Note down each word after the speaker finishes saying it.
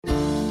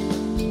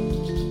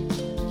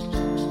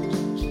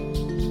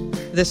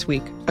This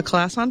week, a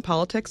class on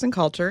politics and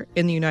culture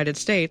in the United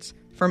States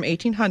from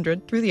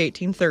 1800 through the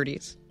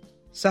 1830s.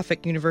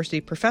 Suffolk University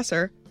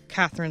professor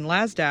Catherine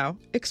Lasdow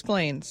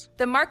explains.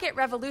 The market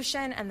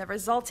revolution and the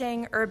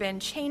resulting urban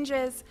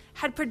changes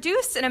had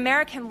produced an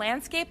American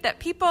landscape that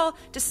people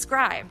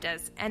described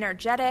as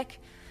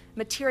energetic,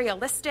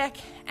 materialistic,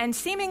 and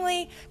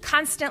seemingly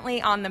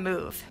constantly on the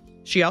move.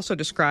 She also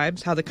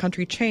describes how the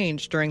country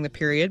changed during the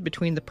period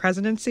between the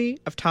presidency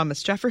of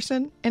Thomas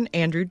Jefferson and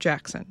Andrew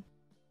Jackson.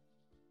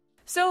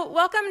 So,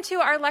 welcome to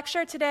our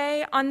lecture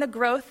today on the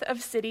growth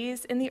of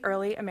cities in the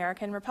early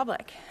American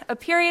Republic, a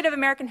period of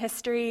American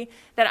history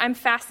that I'm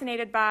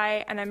fascinated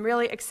by and I'm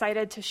really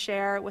excited to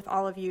share with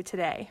all of you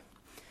today.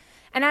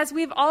 And as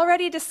we've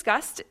already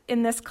discussed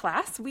in this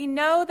class, we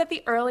know that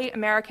the early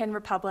American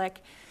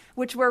Republic,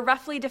 which we're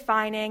roughly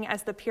defining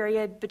as the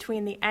period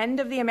between the end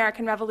of the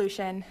American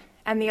Revolution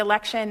and the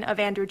election of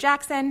Andrew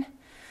Jackson,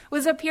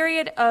 was a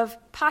period of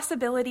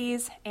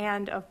possibilities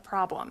and of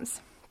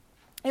problems.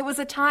 It was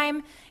a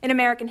time in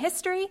American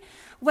history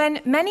when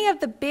many of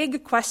the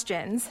big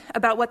questions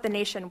about what the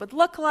nation would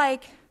look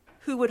like,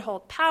 who would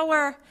hold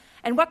power,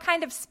 and what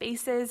kind of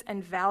spaces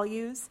and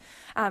values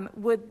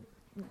would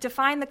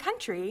define the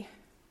country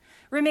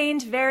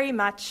remained very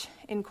much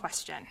in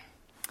question.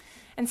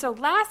 And so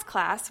last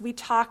class, we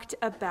talked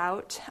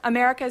about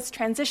America's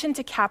transition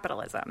to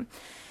capitalism.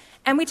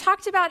 And we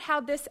talked about how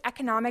this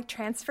economic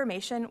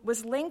transformation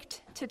was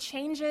linked to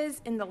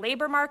changes in the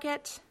labor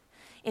market,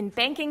 in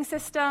banking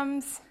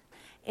systems,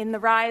 in the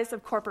rise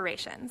of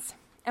corporations.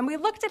 And we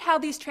looked at how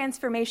these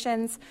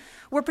transformations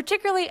were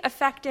particularly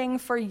affecting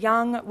for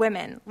young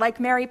women, like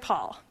Mary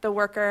Paul, the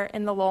worker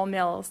in the Lowell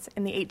Mills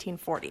in the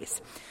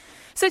 1840s.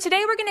 So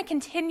today we're going to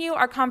continue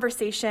our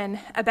conversation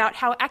about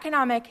how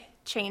economic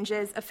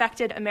changes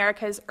affected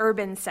America's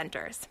urban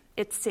centers,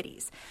 its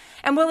cities.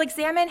 And we'll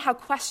examine how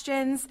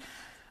questions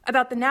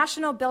about the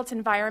national built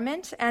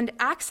environment and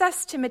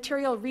access to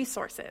material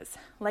resources,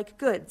 like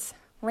goods,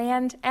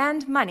 land,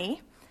 and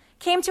money,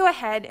 came to a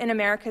head in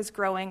America's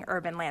growing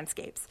urban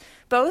landscapes,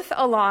 both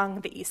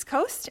along the East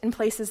Coast in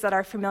places that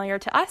are familiar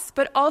to us,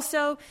 but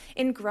also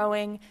in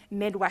growing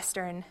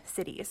Midwestern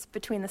cities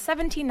between the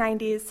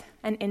 1790s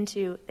and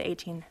into the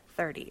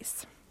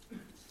 1830s.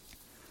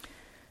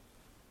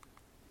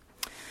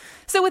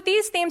 So with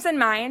these themes in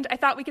mind, I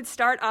thought we could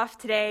start off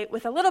today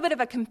with a little bit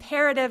of a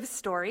comparative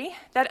story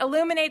that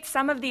illuminates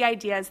some of the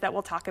ideas that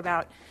we'll talk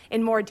about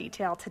in more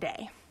detail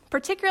today,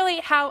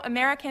 particularly how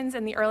Americans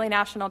in the early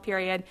national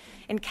period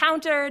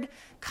encountered,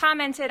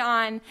 commented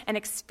on, and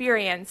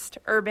experienced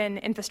urban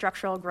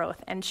infrastructural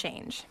growth and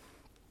change.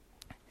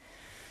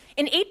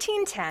 In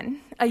 1810,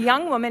 a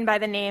young woman by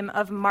the name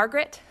of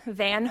Margaret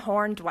Van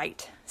Horn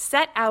Dwight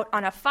set out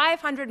on a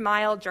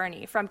 500-mile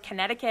journey from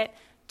Connecticut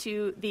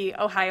to the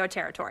Ohio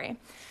Territory,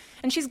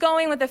 and she's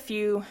going with a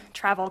few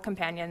travel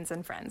companions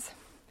and friends.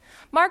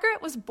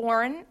 Margaret was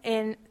born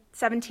in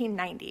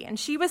 1790, and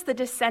she was the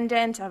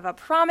descendant of a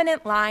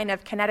prominent line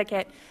of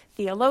Connecticut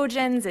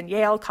theologians and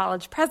Yale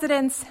College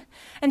presidents,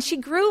 and she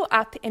grew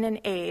up in an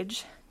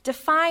age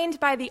defined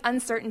by the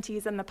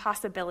uncertainties and the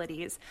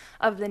possibilities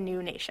of the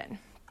new nation.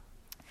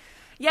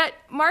 Yet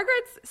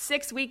Margaret's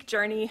 6-week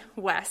journey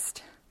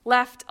west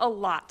left a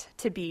lot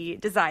to be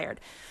desired.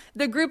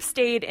 The group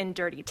stayed in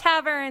dirty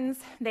taverns,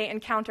 they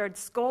encountered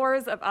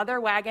scores of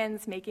other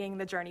wagons making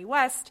the journey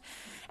west,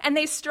 and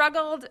they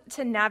struggled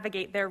to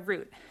navigate their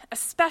route,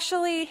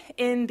 especially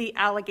in the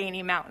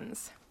Allegheny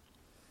Mountains.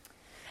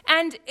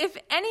 And if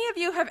any of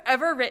you have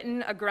ever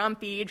written a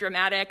grumpy,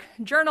 dramatic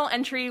journal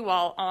entry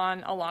while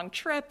on a long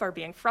trip or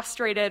being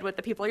frustrated with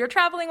the people you're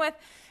traveling with,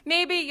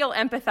 maybe you'll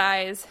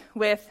empathize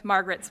with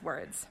Margaret's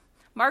words.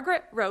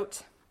 Margaret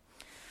wrote,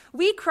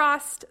 "We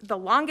crossed the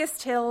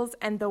longest hills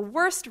and the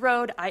worst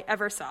road I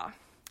ever saw.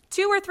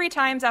 2 or 3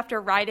 times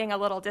after riding a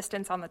little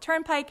distance on the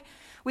turnpike,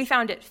 we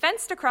found it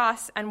fenced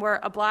across and were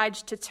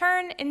obliged to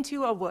turn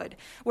into a wood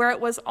where it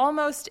was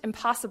almost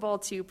impossible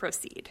to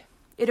proceed.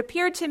 It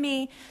appeared to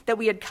me that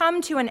we had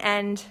come to an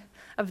end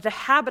of the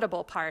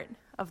habitable part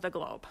of the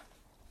globe."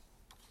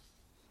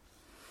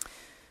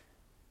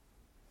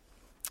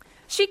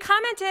 She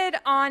commented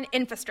on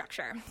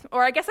infrastructure,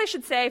 or I guess I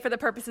should say, for the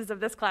purposes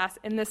of this class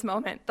in this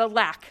moment, the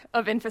lack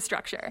of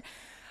infrastructure.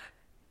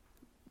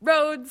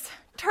 Roads,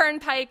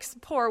 turnpikes,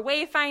 poor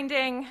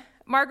wayfinding.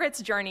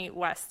 Margaret's journey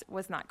west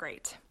was not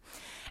great.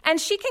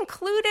 And she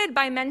concluded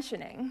by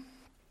mentioning,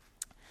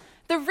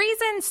 "The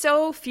reason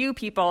so few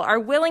people are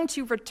willing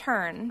to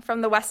return from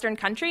the Western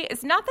country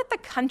is not that the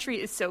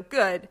country is so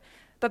good,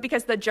 but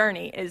because the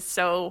journey is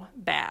so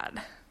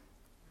bad."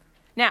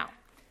 Now,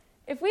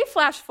 if we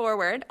flash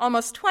forward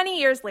almost 20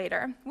 years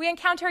later, we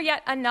encounter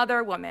yet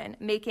another woman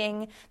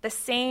making the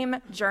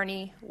same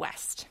journey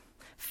west,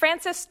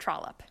 Frances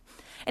Trollope,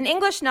 an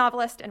English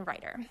novelist and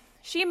writer.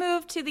 She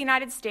moved to the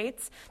United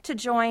States to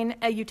join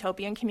a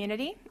utopian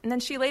community, and then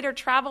she later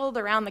traveled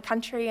around the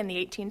country in the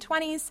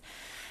 1820s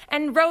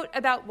and wrote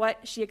about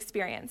what she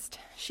experienced.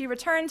 She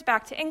returned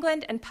back to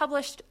England and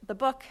published the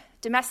book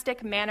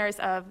Domestic Manners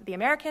of the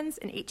Americans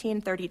in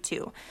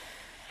 1832.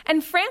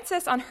 And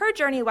Frances, on her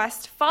journey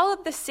west,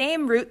 followed the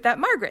same route that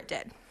Margaret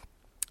did.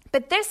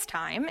 But this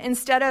time,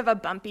 instead of a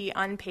bumpy,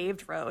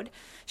 unpaved road,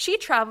 she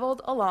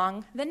traveled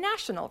along the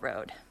National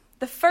Road,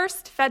 the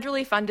first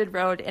federally funded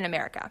road in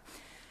America,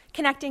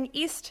 connecting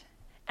East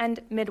and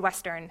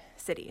Midwestern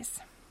cities.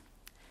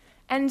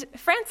 And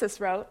Frances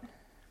wrote,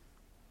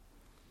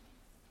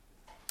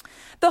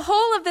 "The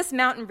whole of this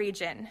mountain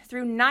region,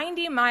 through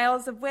 90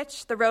 miles of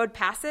which the road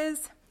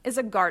passes, is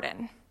a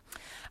garden.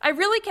 I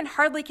really can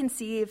hardly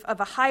conceive of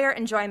a higher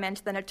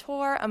enjoyment than a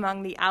tour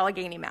among the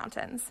Allegheny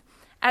Mountains,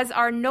 as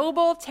our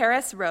noble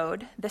terrace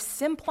road, the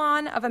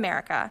Simplon of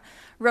America,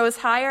 rose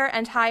higher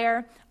and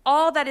higher.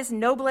 All that is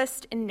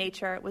noblest in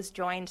nature was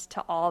joined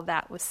to all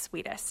that was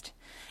sweetest."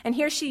 And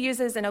here she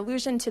uses an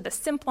allusion to the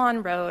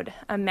Simplon Road,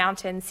 a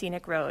mountain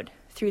scenic road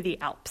through the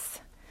Alps.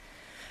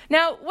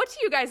 Now, what do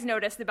you guys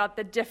notice about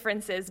the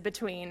differences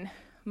between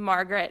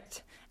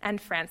Margaret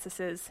and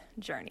Frances's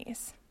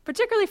journeys?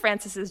 Particularly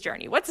Frances's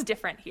journey. What's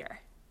different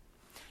here?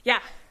 Yeah?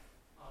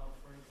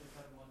 Frances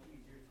had a much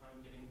easier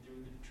time getting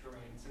through the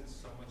terrain since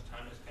so much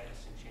time has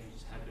passed and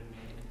changes have been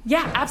made.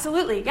 Yeah,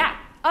 absolutely. Yeah.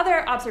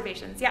 Other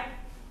observations. Yeah.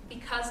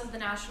 Because of the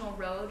National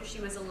Road, she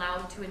was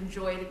allowed to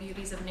enjoy the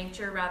beauties of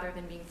nature rather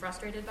than being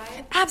frustrated by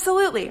it?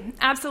 Absolutely.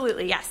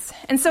 Absolutely, yes.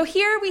 And so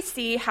here we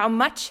see how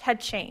much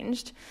had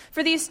changed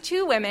for these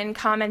two women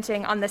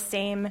commenting on the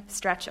same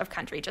stretch of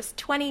country, just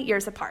 20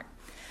 years apart.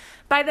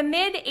 By the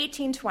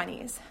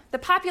mid-1820s, the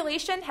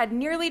population had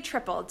nearly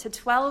tripled to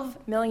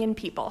 12 million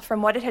people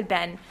from what it had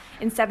been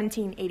in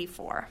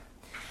 1784.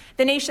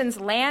 The nation's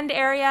land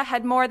area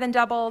had more than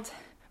doubled,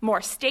 more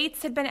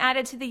states had been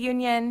added to the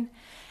Union,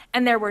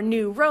 and there were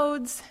new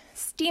roads,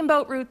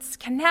 steamboat routes,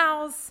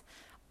 canals,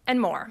 and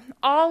more,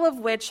 all of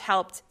which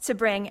helped to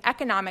bring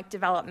economic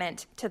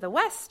development to the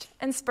West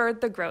and spurred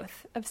the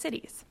growth of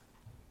cities.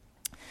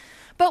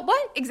 But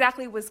what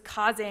exactly was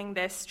causing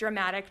this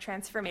dramatic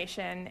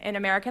transformation in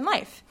American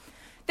life?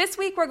 This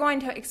week, we're going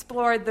to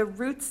explore the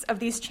roots of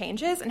these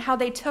changes and how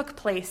they took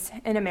place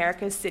in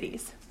America's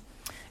cities.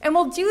 And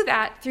we'll do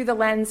that through the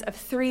lens of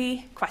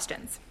three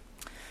questions.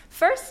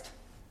 First,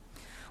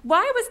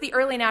 why was the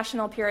early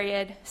national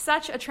period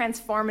such a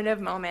transformative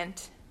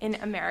moment in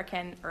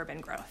American urban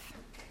growth?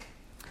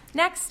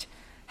 Next,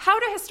 how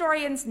do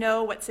historians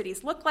know what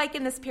cities look like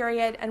in this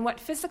period, and what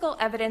physical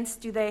evidence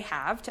do they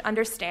have to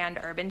understand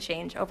urban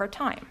change over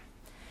time?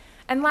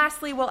 And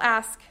lastly, we'll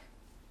ask,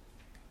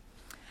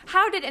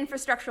 how did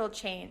infrastructural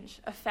change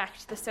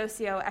affect the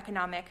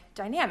socioeconomic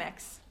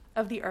dynamics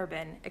of the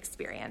urban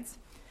experience?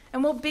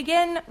 And we'll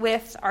begin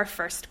with our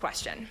first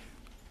question.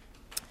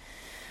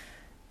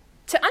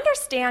 To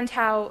understand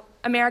how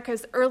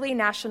America's early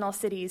national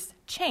cities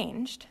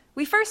changed,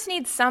 we first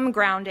need some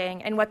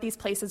grounding in what these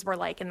places were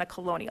like in the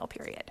colonial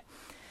period.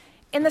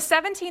 In the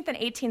 17th and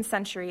 18th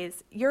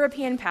centuries,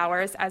 European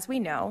powers, as we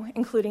know,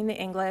 including the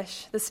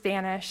English, the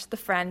Spanish, the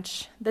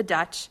French, the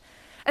Dutch,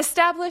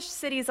 established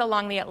cities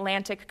along the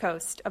Atlantic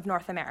coast of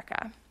North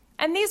America.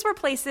 And these were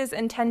places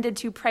intended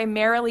to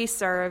primarily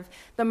serve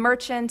the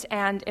merchant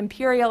and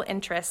imperial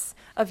interests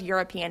of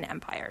European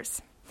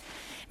empires.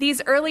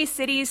 These early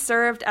cities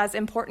served as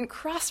important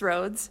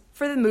crossroads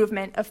for the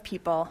movement of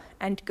people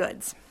and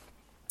goods.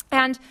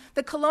 And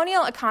the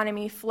colonial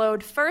economy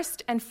flowed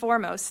first and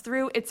foremost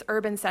through its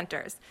urban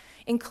centers,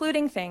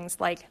 including things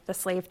like the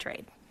slave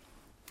trade.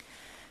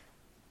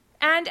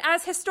 And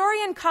as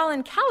historian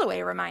Colin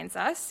Calloway reminds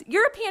us,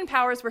 European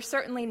powers were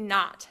certainly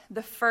not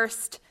the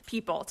first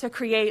people to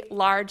create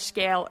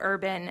large-scale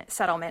urban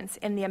settlements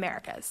in the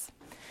Americas.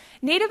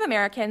 Native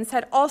Americans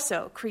had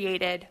also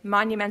created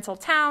monumental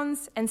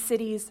towns and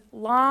cities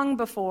long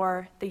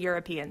before the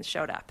Europeans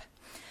showed up.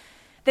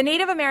 The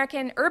Native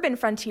American urban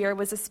frontier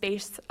was a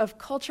space of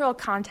cultural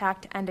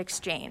contact and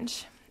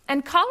exchange.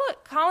 And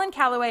Colin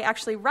Calloway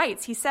actually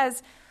writes, he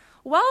says,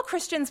 while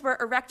Christians were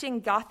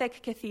erecting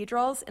Gothic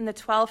cathedrals in the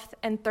 12th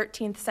and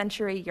 13th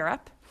century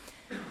Europe,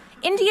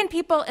 Indian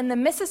people in the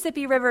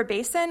Mississippi River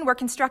Basin were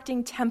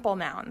constructing temple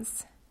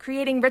mounds,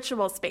 creating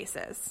ritual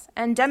spaces,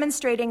 and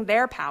demonstrating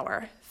their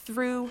power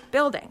through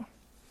building.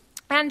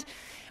 And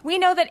we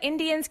know that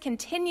Indians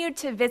continued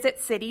to visit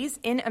cities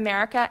in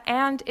America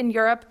and in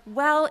Europe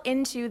well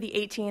into the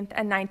 18th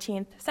and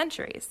 19th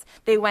centuries.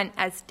 They went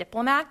as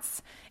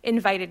diplomats,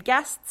 invited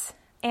guests,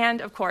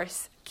 and, of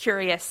course,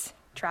 curious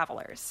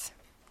travelers.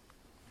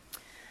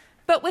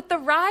 But with the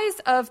rise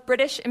of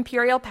British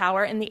imperial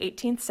power in the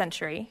 18th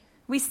century,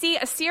 we see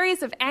a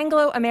series of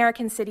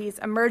Anglo-American cities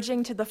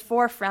emerging to the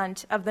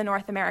forefront of the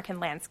North American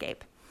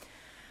landscape.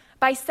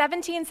 By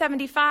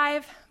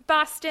 1775,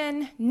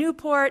 Boston,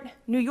 Newport,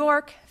 New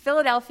York,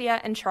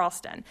 Philadelphia, and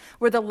Charleston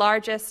were the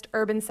largest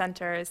urban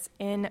centers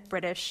in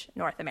British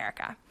North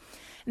America.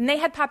 And they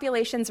had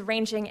populations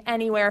ranging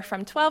anywhere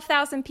from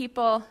 12,000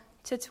 people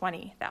to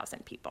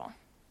 20,000 people.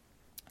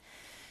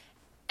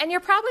 And you're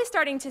probably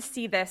starting to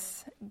see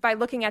this by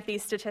looking at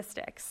these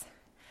statistics,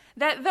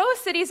 that though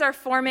cities are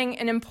forming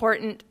an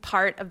important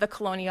part of the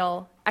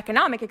colonial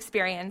economic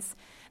experience,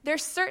 they're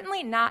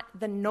certainly not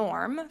the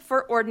norm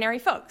for ordinary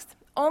folks.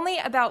 Only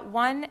about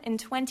 1 in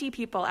 20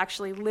 people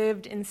actually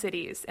lived in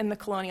cities in the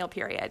colonial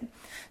period.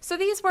 So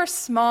these were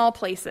small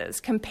places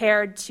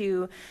compared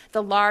to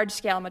the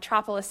large-scale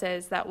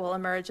metropolises that will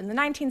emerge in the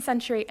 19th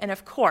century, and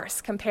of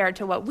course, compared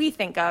to what we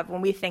think of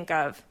when we think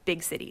of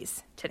big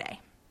cities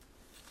today.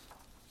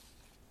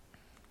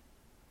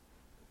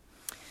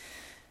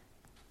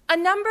 A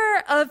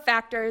number of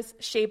factors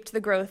shaped the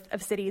growth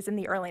of cities in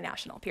the early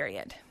national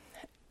period.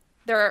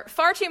 There are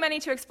far too many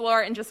to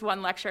explore in just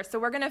one lecture, so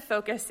we're going to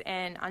focus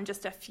in on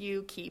just a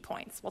few key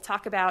points. We'll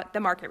talk about the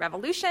market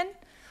revolution,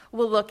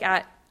 we'll look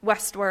at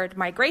westward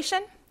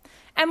migration,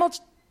 and we'll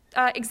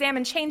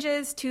examine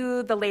changes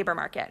to the labor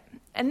market.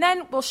 And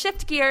then we'll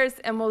shift gears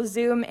and we'll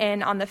zoom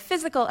in on the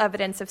physical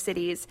evidence of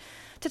cities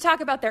to talk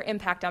about their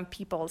impact on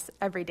people's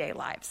everyday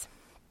lives.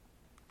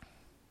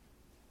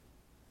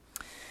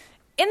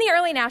 In the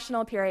early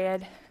national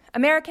period,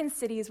 American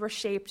cities were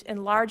shaped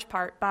in large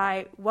part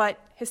by what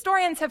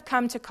historians have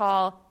come to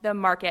call the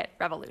market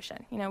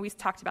revolution. We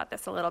talked about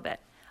this a little bit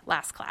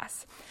last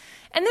class.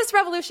 And this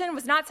revolution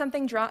was not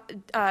something drawn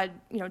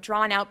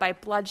out by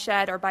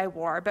bloodshed or by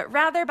war, but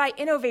rather by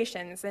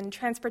innovations in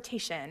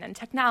transportation and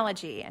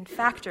technology and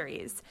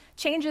factories,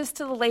 changes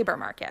to the labor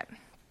market,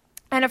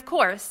 and of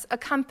course,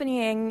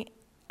 accompanying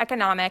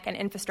economic and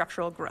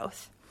infrastructural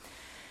growth.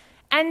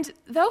 And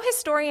though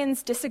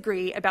historians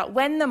disagree about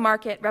when the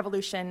market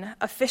revolution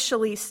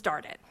officially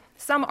started,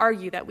 some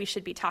argue that we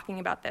should be talking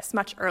about this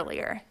much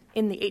earlier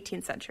in the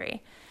 18th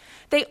century,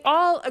 they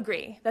all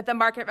agree that the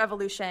market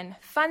revolution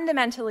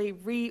fundamentally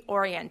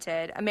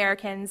reoriented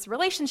Americans'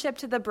 relationship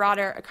to the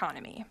broader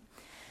economy,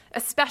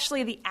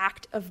 especially the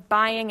act of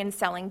buying and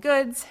selling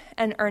goods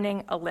and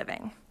earning a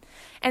living.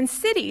 And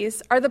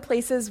cities are the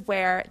places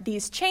where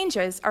these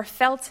changes are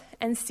felt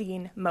and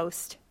seen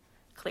most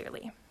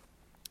clearly.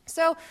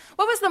 So,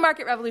 what was the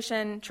market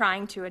revolution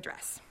trying to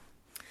address?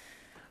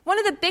 One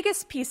of the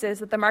biggest pieces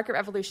that the market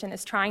revolution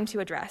is trying to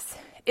address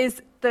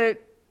is the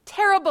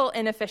terrible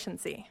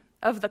inefficiency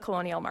of the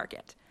colonial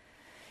market.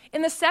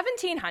 In the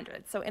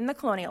 1700s, so in the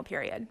colonial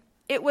period,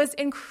 it was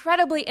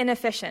incredibly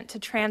inefficient to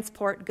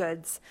transport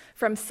goods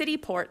from city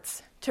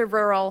ports to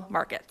rural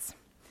markets.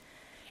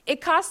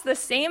 It cost the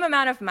same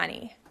amount of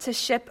money to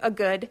ship a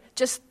good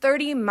just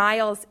 30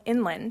 miles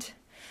inland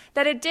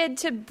that it did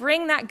to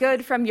bring that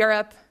good from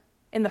Europe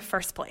in the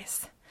first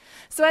place.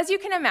 So as you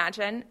can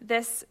imagine,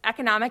 this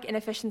economic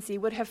inefficiency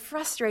would have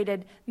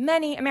frustrated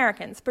many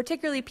Americans,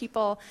 particularly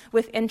people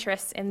with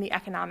interests in the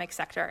economic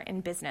sector,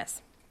 in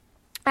business.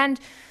 And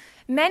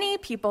many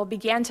people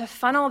began to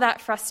funnel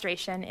that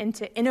frustration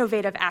into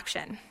innovative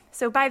action.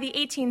 So by the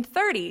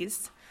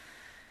 1830s,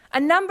 a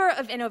number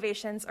of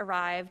innovations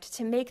arrived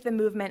to make the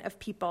movement of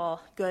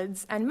people,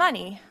 goods, and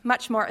money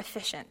much more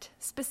efficient,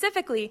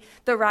 specifically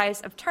the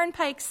rise of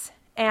turnpikes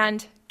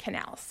and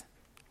canals.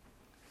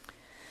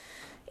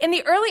 In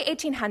the early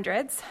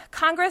 1800s,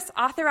 Congress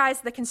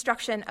authorized the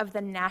construction of the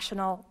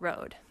National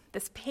Road,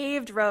 this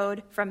paved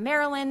road from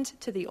Maryland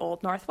to the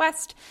Old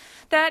Northwest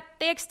that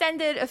they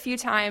extended a few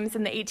times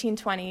in the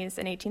 1820s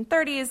and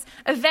 1830s,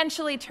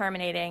 eventually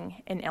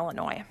terminating in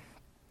Illinois.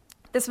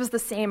 This was the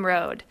same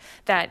road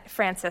that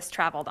Frances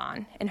traveled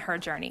on in her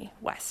journey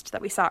west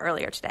that we saw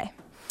earlier today.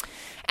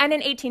 And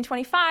in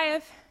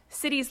 1825,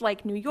 cities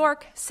like New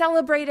York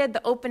celebrated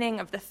the opening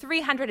of the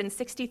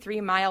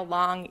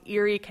 363-mile-long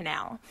Erie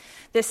Canal,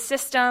 this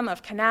system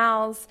of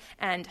canals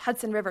and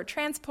Hudson River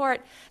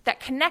transport that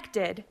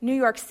connected New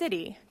York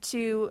City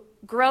to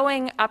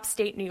growing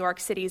upstate New York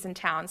cities and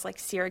towns like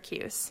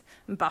Syracuse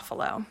and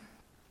Buffalo.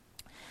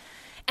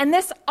 And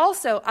this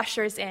also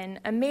ushers in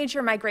a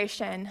major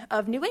migration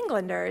of New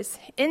Englanders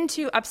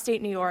into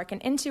upstate New York and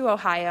into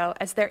Ohio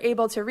as they're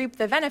able to reap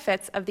the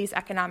benefits of these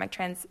economic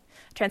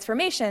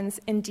transformations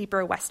in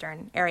deeper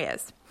western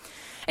areas.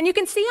 And you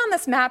can see on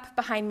this map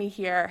behind me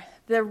here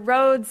the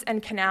roads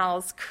and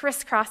canals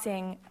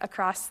crisscrossing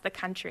across the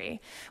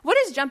country. What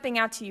is jumping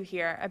out to you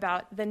here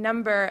about the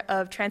number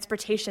of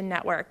transportation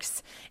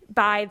networks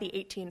by the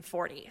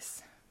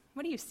 1840s?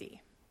 What do you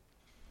see?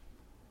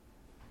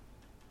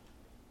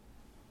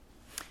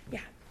 Yeah.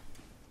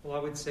 Well,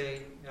 I would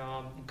say,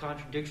 in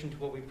contradiction to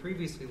what we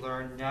previously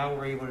learned, now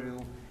we're able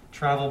to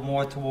travel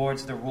more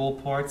towards the rural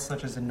parts,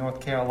 such as in North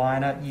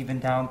Carolina, even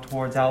down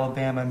towards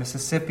Alabama and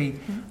Mississippi,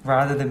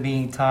 rather than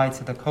being tied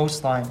to the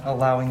coastline,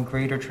 allowing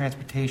greater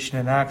transportation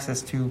and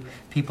access to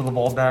people of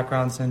all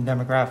backgrounds and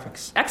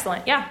demographics.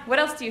 Excellent. Yeah. What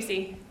else do you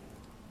see?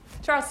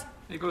 Charles?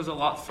 It goes a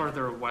lot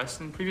further west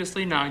than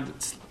previously. Now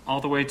it's all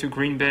the way to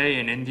Green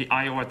Bay and in the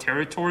Iowa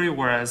Territory,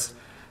 whereas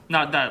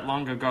not that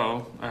long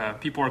ago,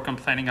 people were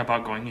complaining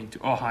about going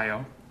into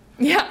Ohio.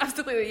 Yeah,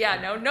 absolutely.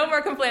 Yeah, no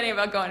more complaining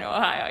about going to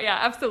Ohio. Yeah,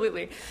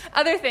 absolutely.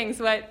 Other things,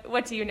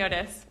 what do you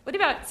notice? What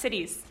about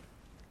cities?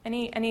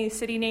 Any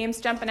city names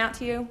jumping out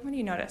to you? What do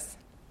you notice?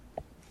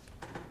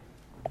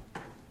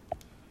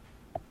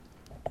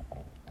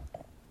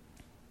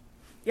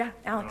 Yeah,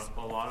 Alex.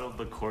 A lot of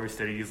the core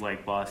cities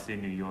like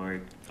Boston, New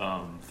York,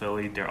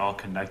 Philly, they're all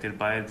connected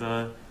by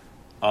the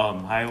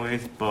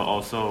highways, but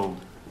also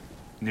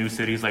new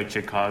cities like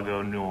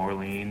Chicago, New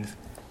Orleans,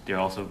 they're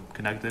also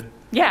connected?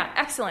 Yeah,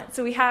 excellent.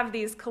 So we have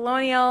these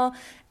colonial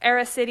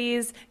era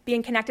cities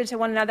being connected to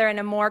one another in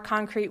a more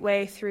concrete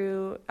way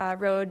through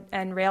road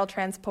and rail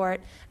transport.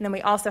 And then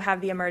we also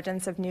have the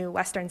emergence of new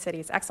Western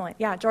cities. Excellent.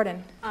 Yeah,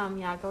 Jordan.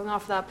 Going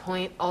off that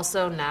point,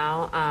 also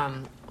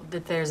now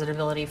that there's an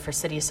ability for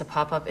cities to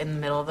pop up in the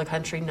middle of the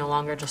country, no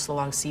longer just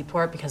along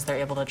seaport, because they're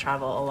able to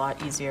travel a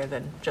lot easier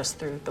than just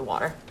through the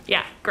water.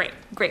 Yeah, great.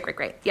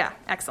 Yeah,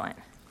 excellent.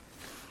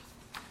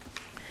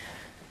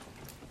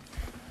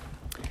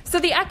 So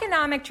the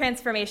economic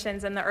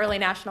transformations in the early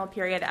national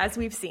period, as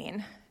we've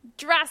seen,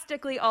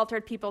 drastically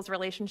altered people's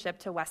relationship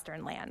to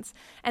Western lands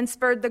and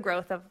spurred the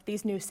growth of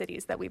these new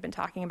cities that we've been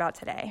talking about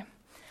today.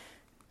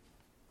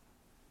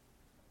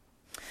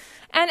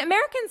 And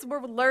Americans were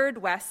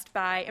lured west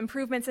by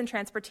improvements in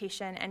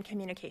transportation and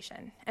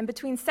communication. And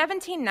between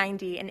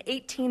 1790 and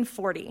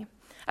 1840,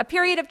 a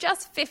period of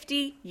just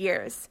 50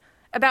 years,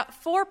 about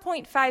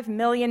 4.5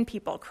 million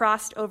people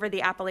crossed over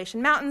the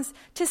Appalachian Mountains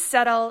to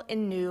settle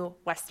in new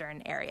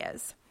Western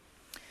areas.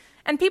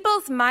 And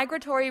people's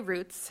migratory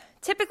routes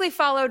typically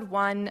followed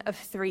one of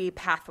three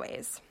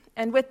pathways.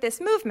 And with this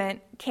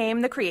movement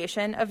came the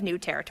creation of new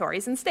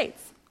territories and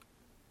states.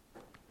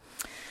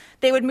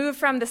 They would move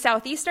from the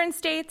southeastern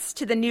states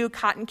to the new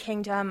cotton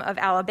kingdom of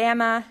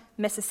Alabama,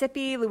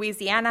 Mississippi,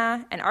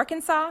 Louisiana, and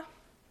Arkansas.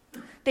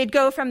 They'd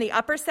go from the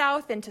upper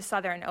South into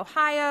southern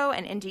Ohio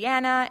and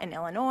Indiana and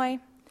Illinois,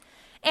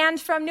 and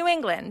from New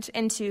England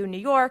into New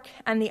York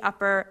and the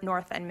upper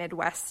North and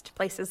Midwest,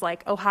 places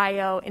like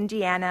Ohio,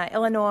 Indiana,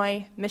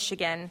 Illinois,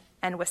 Michigan,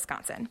 and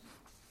Wisconsin.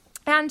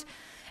 And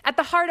at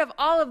the heart of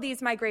all of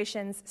these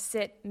migrations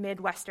sit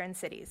Midwestern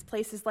cities,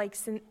 places like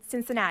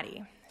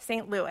Cincinnati,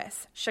 St.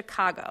 Louis,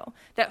 Chicago,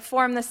 that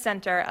form the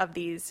center of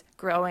these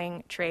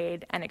growing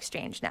trade and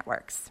exchange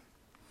networks.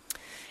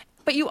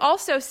 But you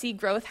also see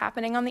growth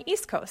happening on the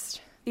East Coast.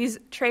 These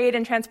trade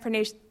and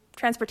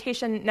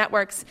transportation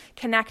networks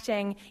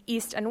connecting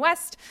East and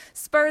West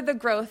spurred the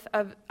growth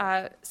of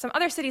some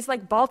other cities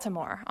like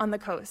Baltimore on the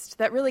coast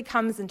that really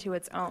comes into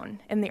its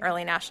own in the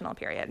early national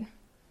period.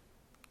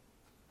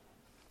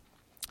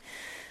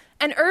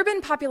 And urban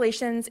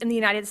populations in the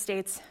United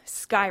States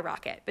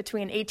skyrocket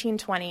between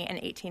 1820 and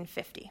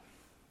 1850.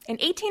 In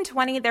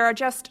 1820, there are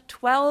just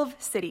 12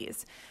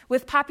 cities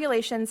with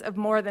populations of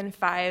more than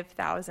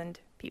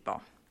 5,000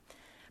 people.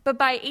 But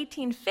by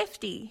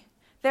 1850,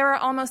 there are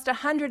almost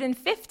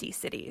 150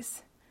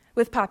 cities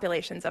with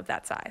populations of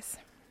that size.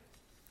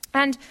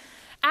 And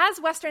as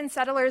Western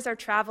settlers are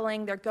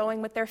traveling, they're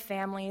going with their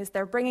families,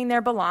 they're bringing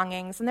their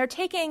belongings, and they're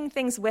taking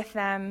things with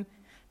them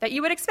that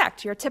you would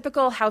expect, your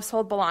typical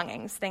household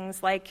belongings,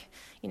 things like,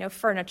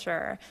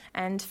 furniture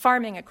and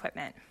farming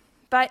equipment.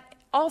 But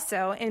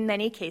also, in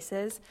many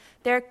cases,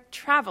 they're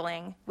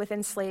traveling with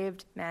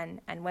enslaved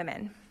men and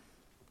women.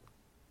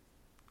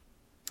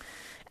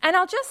 And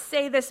I'll just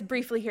say this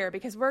briefly here,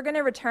 because we're going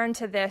to return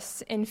to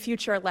this in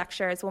future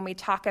lectures when we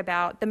talk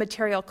about the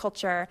material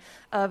culture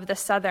of the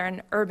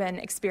Southern urban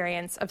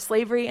experience of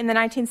slavery in the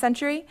 19th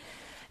century,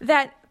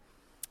 that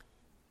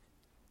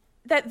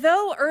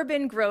though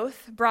urban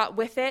growth brought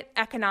with it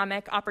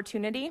economic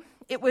opportunity,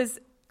 it was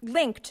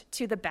linked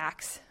to the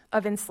backs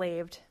of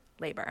enslaved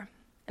labor.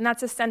 And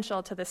that's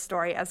essential to this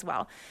story as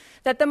well,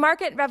 that the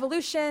market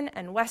revolution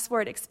and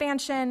westward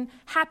expansion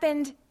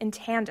happened in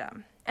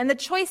tandem. And the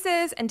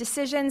choices and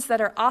decisions that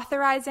are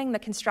authorizing the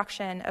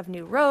construction of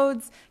new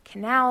roads,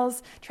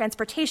 canals,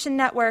 transportation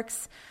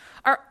networks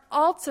are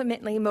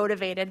ultimately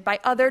motivated by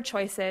other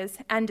choices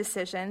and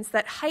decisions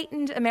that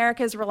heightened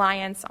America's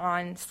reliance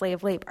on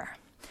slave labor.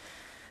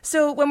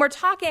 So when we're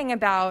talking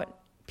about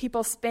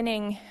people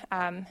spinning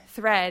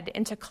thread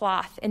into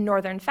cloth in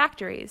northern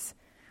factories,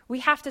 we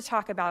have to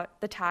talk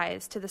about the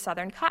ties to the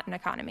southern cotton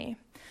economy.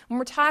 When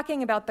we're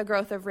talking about the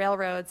growth of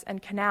railroads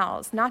and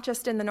canals, not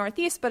just in the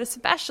Northeast, but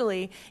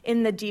especially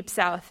in the Deep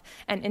South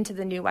and into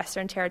the new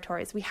Western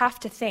territories, we have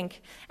to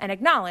think and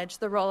acknowledge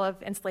the role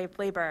of enslaved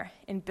labor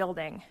in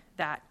building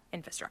that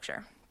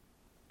infrastructure.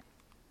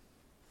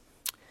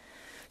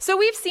 So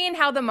we've seen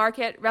how the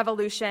market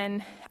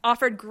revolution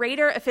offered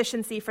greater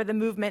efficiency for the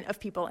movement of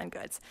people and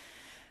goods.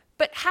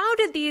 But how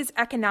did these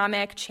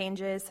economic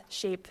changes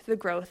shape the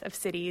growth of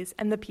cities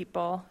and the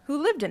people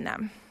who lived in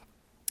them?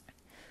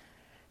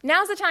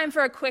 Now's the time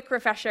for a quick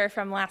refresher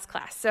from last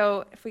class.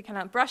 So if we kind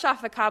of brush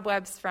off the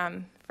cobwebs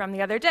from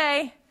the other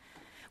day,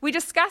 we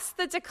discussed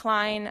the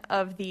decline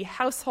of the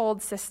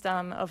household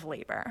system of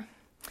labor.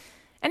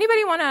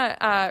 Anybody want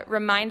to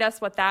remind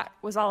us what that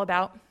was all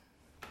about?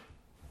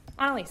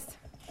 Annalise.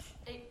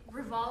 It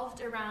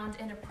revolved around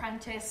an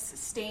apprentice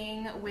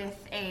staying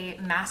with a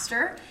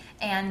master,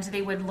 and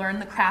they would learn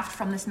the craft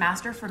from this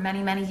master for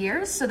many, many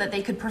years so that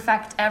they could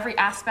perfect every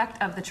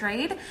aspect of the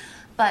trade.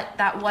 But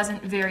that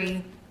wasn't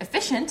very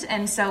efficient,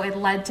 and so it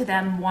led to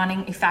them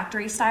wanting a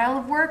factory style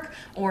of work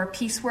or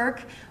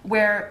piecework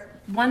where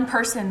one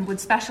person would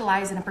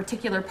specialize in a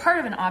particular part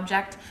of an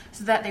object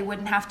so that they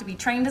wouldn't have to be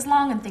trained as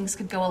long and things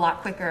could go a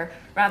lot quicker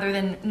rather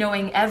than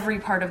knowing every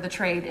part of the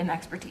trade and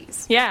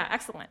expertise. Yeah,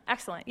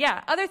 excellent.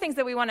 Yeah, other things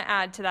that we want to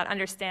add to that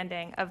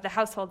understanding of the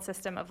household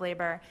system of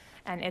labor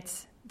and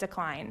its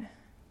decline.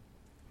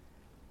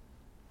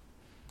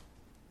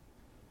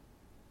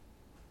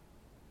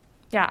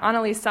 Yeah,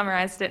 Annalise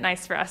summarized it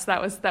nice for us.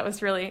 That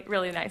was really,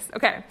 really nice.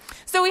 Okay,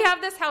 so we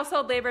have this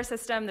household labor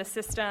system, the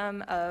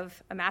system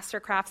of a master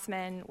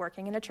craftsman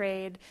working in a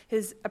trade,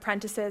 his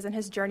apprentices and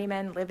his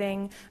journeymen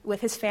living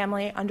with his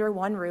family under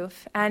one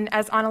roof. And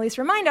as Annalise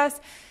reminded us,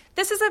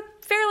 this is a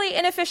fairly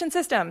inefficient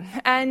system.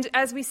 And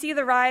as we see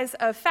the rise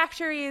of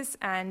factories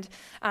and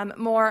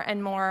more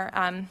and more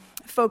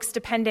folks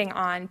depending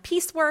on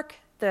piecework,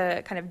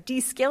 the kind of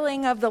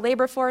de-skilling of the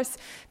labor force,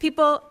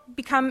 people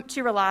become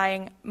to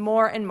relying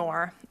more and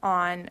more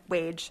on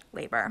wage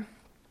labor.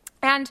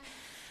 And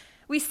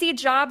we see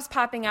jobs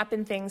popping up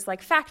in things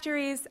like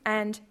factories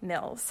and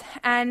mills.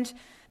 And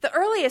the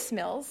earliest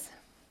mills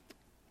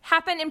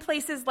happen in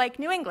places like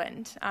New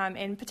England,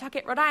 in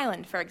Pawtucket, Rhode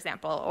Island, for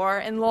example, or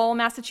in Lowell,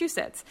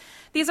 Massachusetts.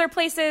 These are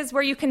places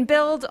where you can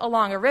build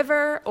along a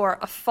river or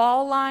a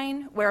fall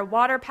line where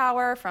water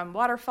power from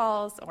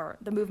waterfalls or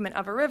the movement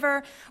of a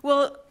river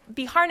will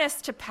be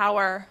harnessed to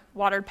power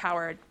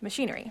water-powered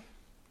machinery.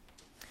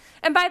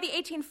 And by the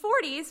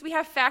 1840s, we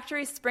have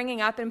factories springing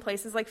up in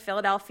places like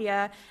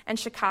Philadelphia and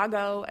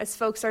Chicago as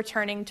folks are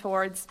turning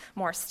towards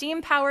more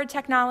steam-powered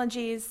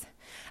technologies.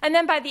 And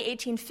then by the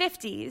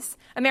 1850s,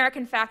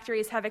 American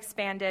factories have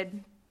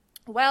expanded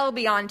well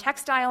beyond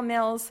textile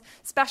mills,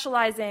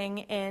 specializing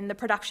in the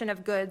production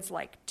of goods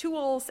like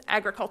tools,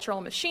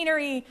 agricultural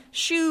machinery,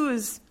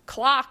 shoes,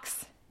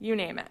 clocks, you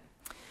name it.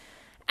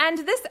 And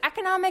this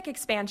economic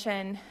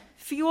expansion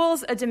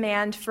fuels a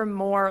demand for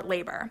more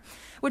labor,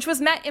 which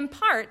was met in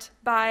part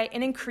by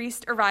an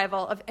increased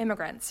arrival of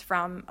immigrants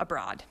from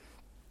abroad.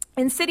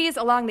 In cities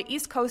along the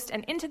East Coast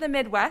and into the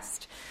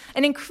Midwest,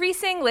 an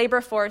increasing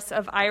labor force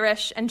of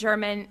Irish and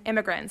German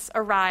immigrants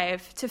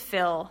arrive to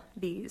fill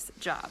these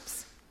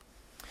jobs.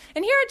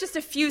 And here are just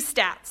a few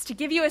stats to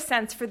give you a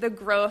sense for the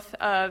growth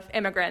of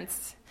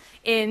immigrants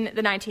in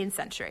the 19th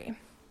century.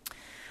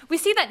 We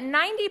see that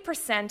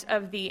 90%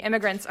 of the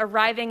immigrants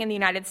arriving in the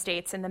United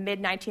States in the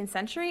mid-19th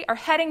century are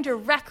heading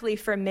directly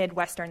for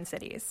Midwestern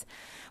cities,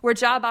 where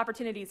job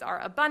opportunities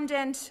are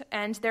abundant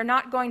and they're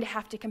not going to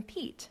have to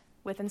compete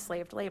with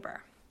enslaved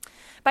labor.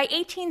 By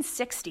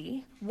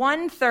 1860,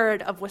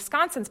 1/3 of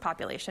Wisconsin's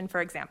population,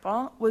 for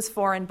example, was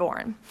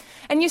foreign-born.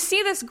 And you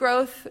see this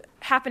growth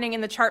happening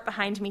in the chart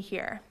behind me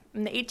here.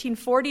 In the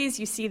 1840s,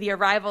 you see the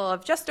arrival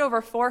of just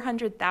over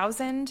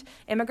 400,000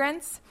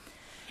 immigrants.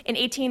 In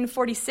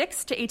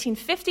 1846 to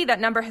 1850, that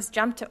number has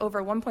jumped to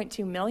over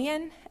 1.2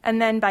 million.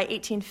 And then by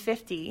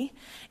 1850,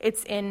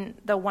 it's in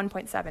the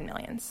 1.7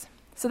 millions.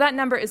 So that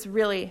number is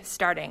really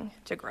starting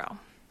to grow.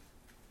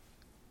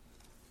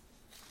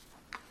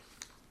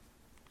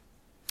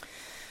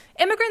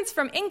 Immigrants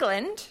from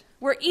England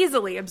were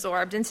easily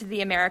absorbed into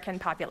the American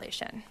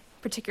population,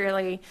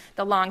 particularly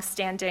the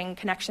long-standing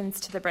connections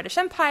to the British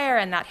Empire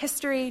and that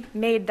history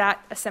made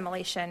that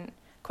assimilation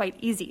quite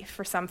easy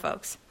for some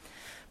folks.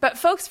 But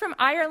folks from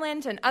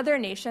Ireland and other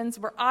nations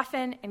were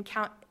often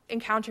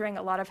encountering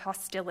a lot of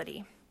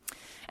hostility.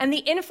 And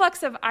the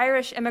influx of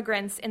Irish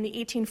immigrants in the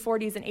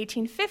 1840s and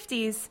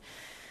 1850s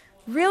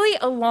really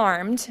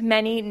alarmed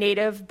many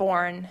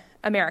native-born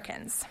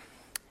Americans.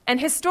 And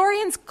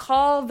historians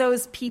call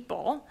those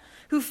people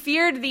who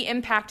feared the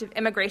impact of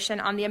immigration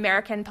on the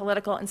American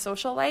political and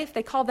social life,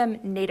 they call them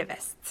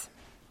nativists.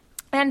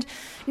 And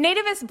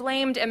nativists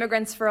blamed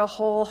immigrants for a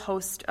whole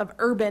host of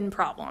urban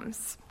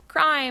problems: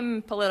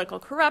 crime, political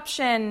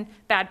corruption,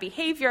 bad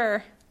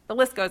behavior, the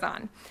list goes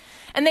on.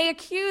 And they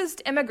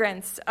accused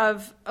immigrants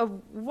of a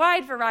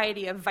wide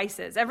variety of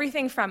vices,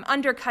 everything from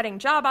undercutting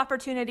job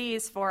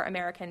opportunities for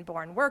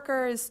American-born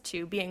workers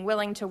to being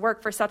willing to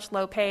work for such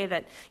low pay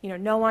that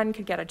no one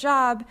could get a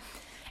job.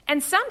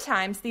 And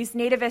sometimes these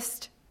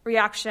nativist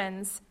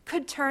reactions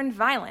could turn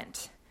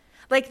violent,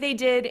 like they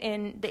did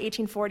in the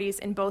 1840s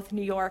in both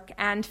New York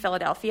and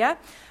Philadelphia,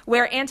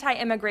 where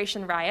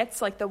anti-immigration riots,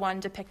 like the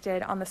one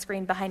depicted on the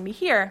screen behind me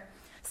here,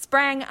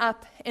 sprang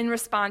up in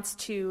response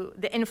to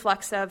the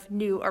influx of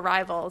new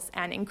arrivals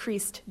and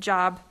increased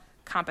job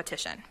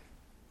competition.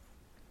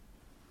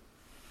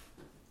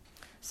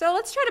 So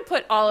let's try to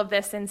put all of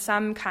this in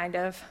some kind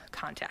of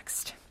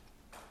context.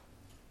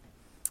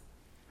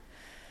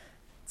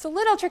 It's a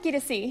little tricky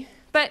to see,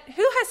 but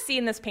who has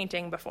seen this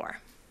painting before?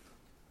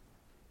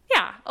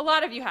 Yeah, a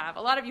lot of you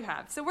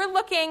have. So we're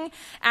looking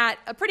at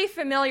a pretty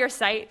familiar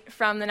sight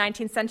from the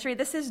 19th century.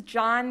 This is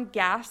John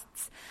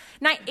Gast's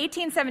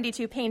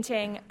 1872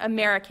 painting,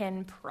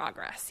 American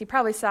Progress. You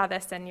probably saw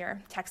this in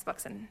your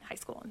textbooks in high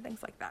school and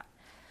things like that.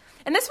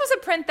 And this was a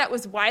print that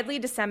was widely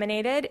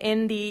disseminated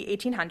in the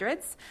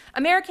 1800s.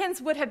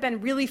 Americans would have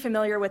been really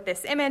familiar with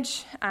this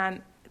image,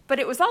 but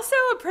it was also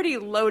a pretty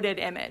loaded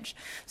image.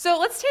 So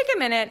let's take a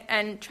minute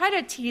and try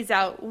to tease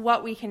out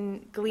what we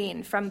can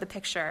glean from the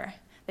picture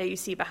that you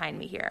see behind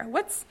me here.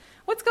 What's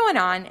going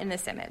on in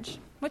this image?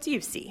 What do you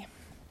see?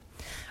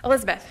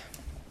 Elizabeth.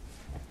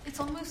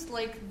 It's almost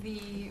like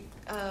the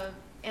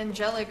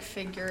angelic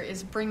figure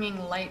is bringing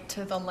light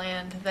to the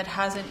land that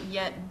hasn't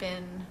yet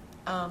been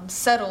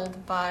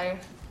settled by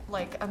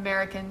like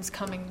Americans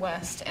coming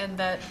west, and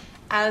that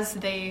as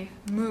they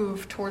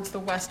move towards the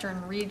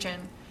western region,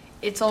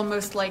 it's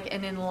almost like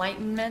an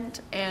enlightenment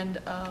and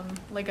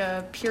like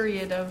a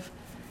period of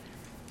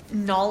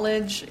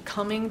knowledge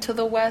coming to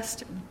the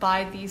West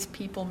by these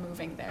people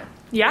moving there.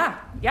 Yeah.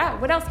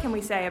 What else can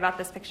we say about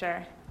this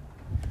picture?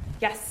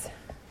 Yes.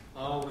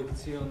 We can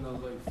see on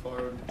the far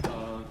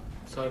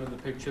side of the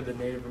picture the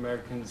Native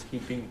Americans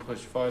keep being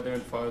pushed farther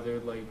and farther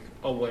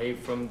away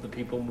from the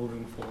people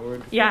moving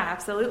forward. Yeah,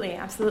 absolutely.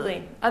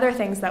 Other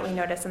things that we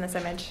notice in this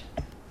image.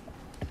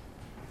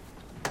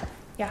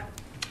 Yeah.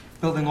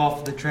 Building off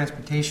of the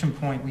transportation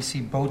point, we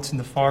see boats in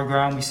the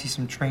foreground, we see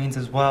some trains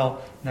as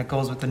well, and that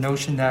goes with the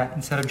notion that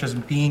instead of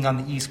just being on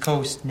the East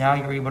Coast, now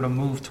you're able to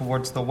move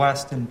towards the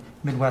West and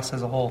Midwest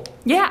as a whole.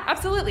 Yeah,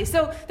 absolutely.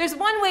 So there's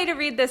one way to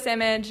read this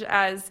image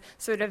as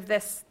sort of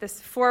this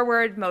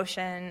forward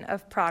motion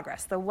of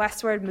progress, the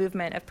westward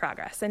movement of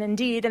progress. And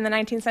indeed, in the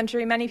 19th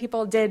century, many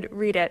people did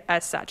read it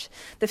as such.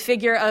 The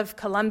figure of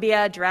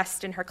Columbia,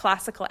 dressed in her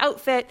classical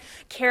outfit,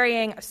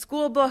 carrying a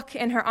school book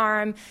in her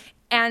arm,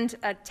 and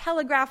a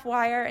telegraph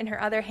wire in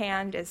her other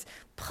hand, is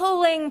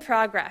pulling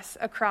progress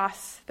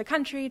across the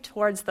country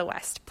towards the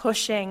West,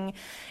 pushing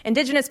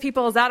indigenous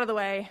peoples out of the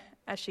way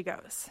as she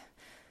goes.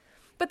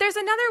 But there's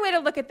another way to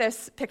look at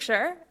this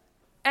picture,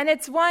 and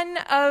it's one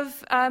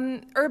of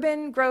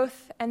urban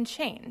growth and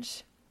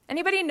change.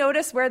 Anybody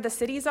notice where the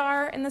cities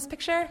are in this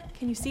picture?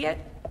 Can you see it?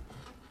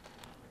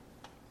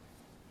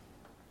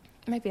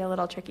 It might be a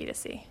little tricky to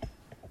see.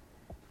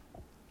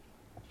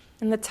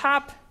 In the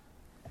top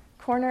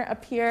corner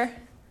up here,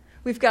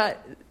 we've got,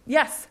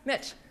 yes,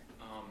 Mitch.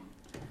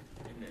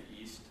 In the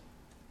east.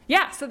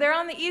 Yeah, so they're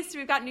on the east.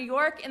 We've got New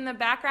York in the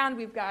background.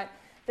 We've got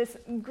this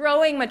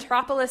growing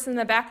metropolis in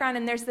the background,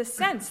 and there's this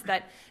sense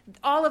that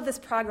all of this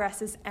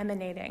progress is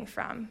emanating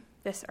from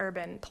this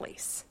urban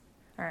place.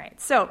 All right,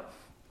 so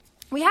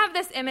we have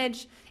this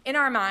image in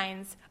our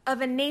minds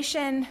of a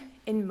nation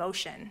in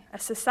motion, a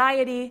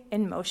society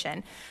in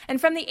motion. And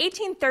from the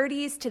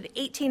 1830s to the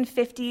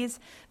 1850s,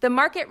 the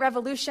market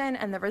revolution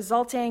and the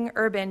resulting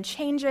urban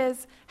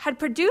changes had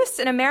produced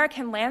an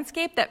American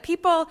landscape that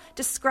people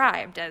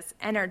described as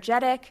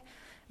energetic,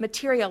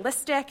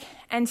 materialistic,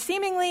 and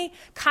seemingly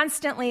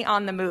constantly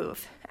on the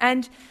move.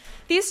 And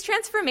these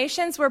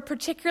transformations were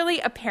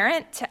particularly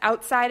apparent to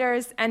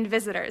outsiders and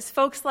visitors,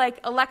 folks like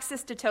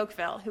Alexis de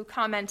Tocqueville, who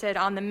commented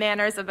on the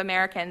manners of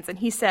Americans, and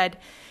he said,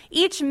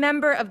 "Each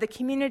member of the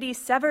community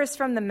severs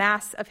from the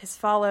mass of his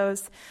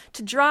fellows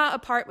to draw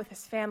apart with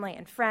his family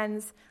and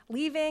friends,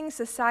 leaving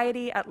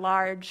society at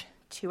large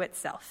to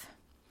itself."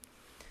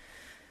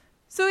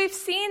 So we've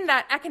seen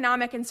that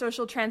economic and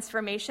social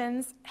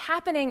transformations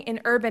happening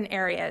in urban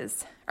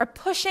areas are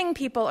pushing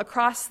people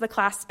across the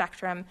class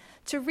spectrum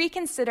to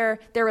reconsider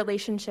their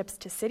relationships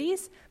to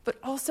cities, but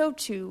also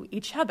to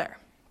each other.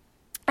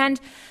 And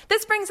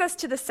this brings us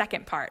to the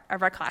second part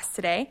of our class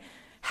today,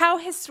 how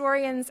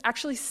historians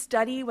actually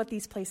study what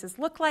these places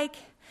look like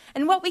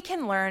and what we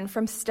can learn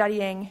from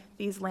studying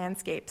these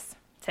landscapes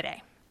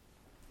today.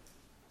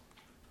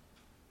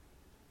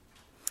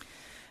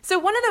 So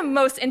one of the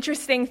most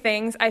interesting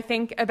things, I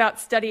think, about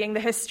studying the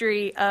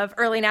history of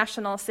early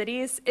national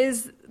cities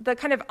is the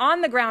kind of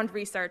on-the-ground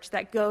research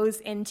that goes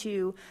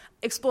into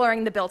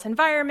exploring the built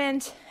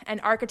environment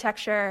and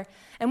architecture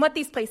and what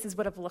these places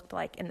would have looked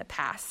like in the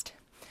past.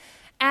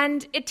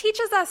 And it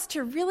teaches us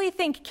to really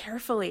think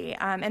carefully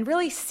and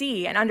really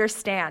see and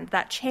understand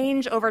that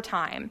change over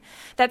time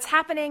that's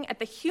happening at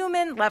the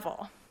human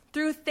level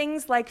through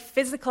things like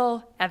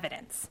physical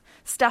evidence,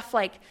 stuff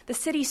like the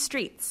city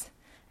streets,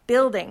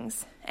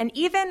 buildings, and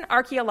even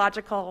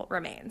archaeological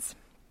remains.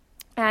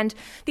 And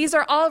these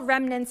are all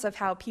remnants of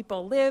how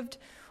people lived,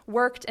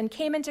 worked, and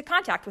came into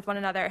contact with one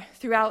another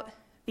throughout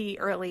the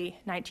early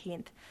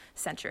 19th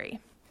century.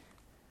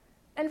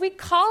 And we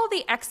call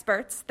the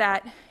experts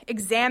that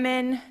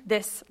examine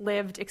this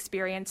lived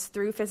experience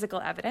through physical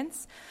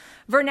evidence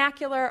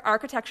vernacular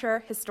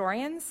architecture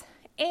historians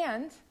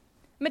and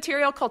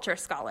material culture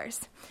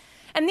scholars.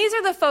 And these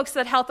are the folks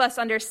that help us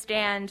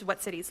understand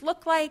what cities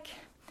look like,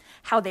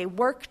 how they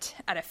worked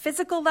at a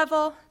physical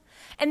level,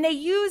 and they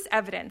use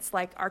evidence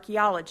like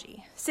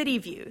archaeology, city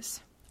views,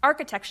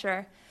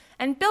 architecture,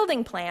 and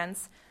building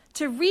plans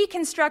to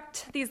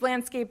reconstruct these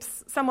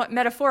landscapes, somewhat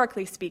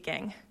metaphorically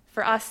speaking,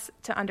 for us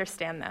to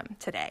understand them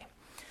today.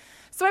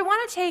 So I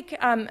want to take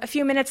a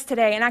few minutes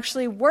today and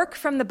actually work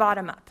from the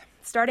bottom up,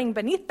 starting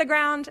beneath the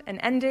ground and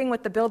ending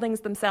with the buildings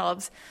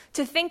themselves,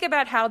 to think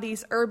about how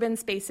these urban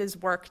spaces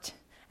worked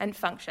and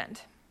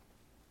functioned.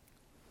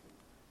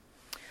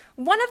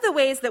 One of the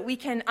ways that we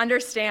can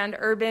understand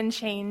urban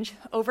change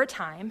over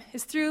time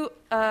is through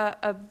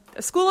a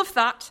school of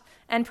thought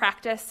and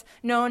practice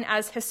known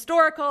as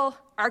historical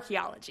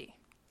archaeology.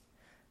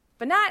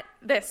 but not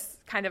this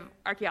kind of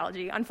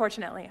archaeology,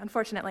 unfortunately.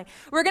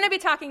 We're going to be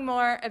talking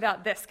more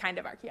about this kind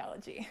of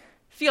archaeology,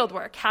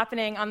 fieldwork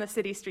happening on the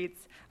city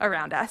streets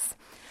around us.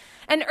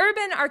 And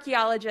urban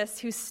archaeologists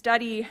who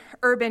study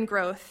urban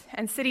growth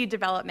and city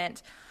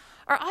development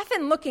are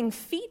often looking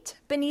feet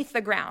beneath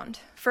the ground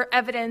for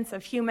evidence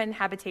of human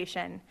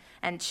habitation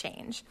and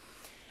change.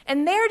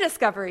 And their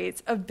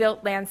discoveries of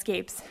built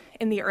landscapes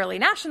in the early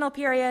national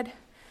period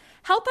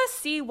help us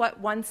see what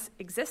once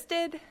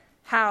existed,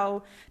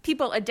 how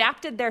people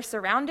adapted their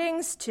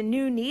surroundings to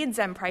new needs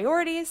and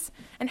priorities,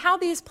 and how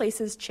these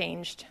places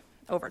changed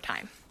over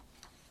time.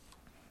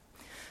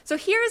 So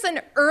here's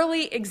an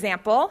early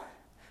example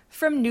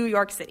from New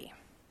York City.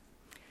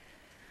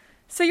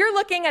 So you're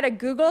looking at a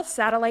Google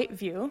satellite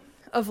view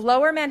of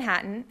Lower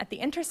Manhattan at the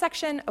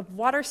intersection of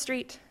Water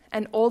Street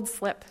and Old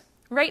Slip,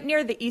 right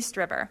near the East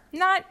River,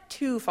 not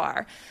too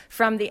far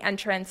from the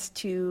entrance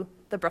to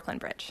the Brooklyn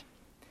Bridge.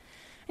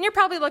 And you're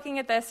probably looking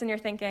at this and you're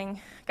thinking,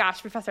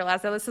 gosh, Professor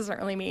Laszlo, this doesn't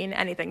really mean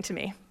anything to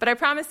me, but I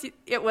promise you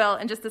it will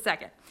in just a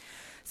second.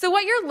 So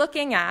what you're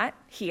looking at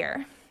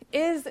here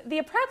is the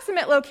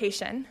approximate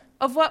location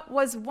of what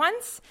was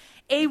once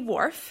a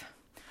wharf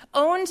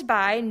owned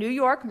by New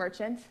York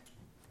merchant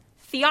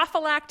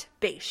Theophylact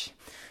Beish,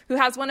 who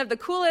has one of the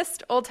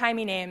coolest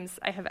old-timey names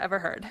I have ever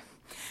heard.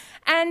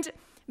 And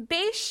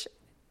Beish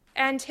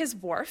and his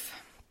wharf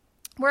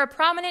were a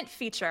prominent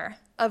feature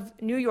of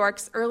New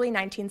York's early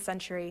 19th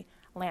century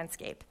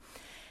landscape.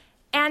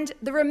 And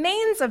the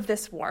remains of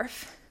this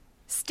wharf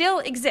still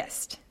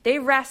exist. They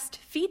rest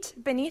feet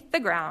beneath the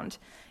ground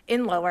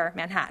in Lower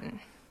Manhattan.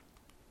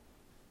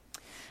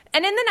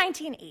 And in the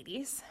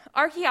 1980s,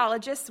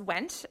 archaeologists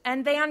went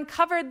and they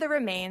uncovered the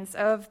remains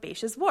of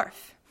Beish's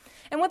wharf.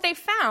 And what they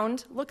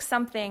found looked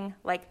something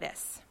like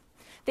this.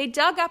 They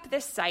dug up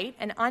this site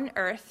and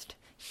unearthed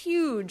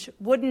huge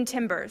wooden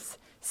timbers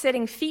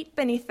sitting feet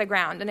beneath the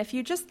ground. And if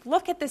you just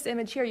look at this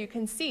image here, you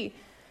can see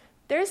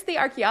there's the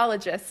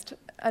archaeologist,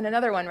 and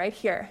another one right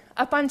here,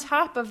 up on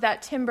top of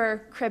that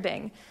timber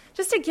cribbing,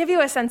 just to give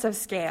you a sense of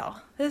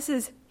scale. This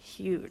is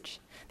huge.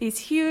 These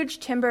huge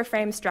timber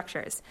frame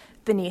structures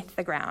beneath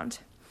the ground.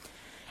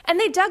 And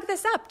they dug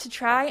this up to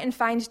try and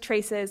find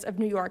traces of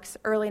New York's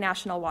early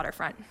national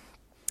waterfront.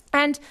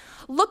 And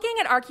looking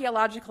at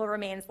archaeological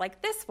remains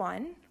like this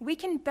one, we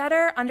can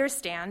better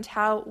understand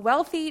how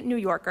wealthy New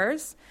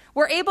Yorkers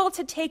were able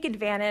to take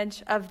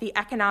advantage of the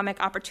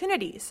economic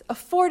opportunities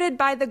afforded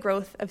by the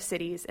growth of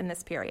cities in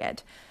this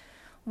period,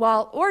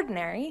 while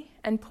ordinary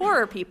and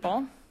poorer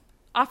people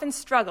often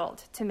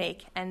struggled to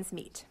make ends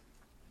meet.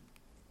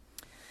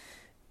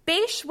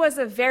 Beish was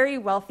a very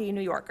wealthy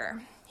New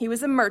Yorker. He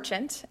was a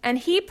merchant, and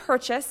he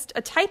purchased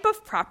a type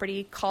of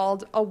property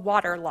called a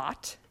water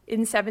lot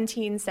in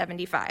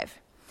 1775.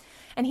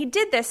 And he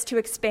did this to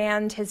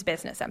expand his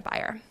business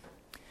empire.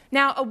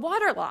 Now, a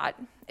water lot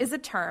is a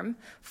term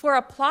for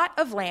a plot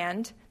of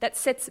land that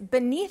sits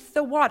beneath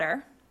the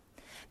water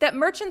that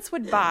merchants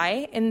would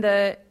buy in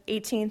the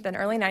 18th and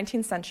early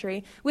 19th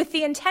century with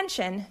the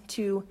intention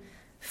to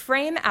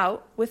frame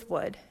out with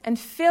wood and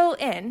fill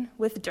in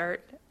with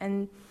dirt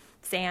and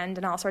sand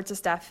and all sorts of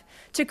stuff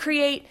to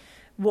create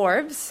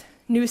wharves,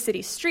 new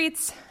city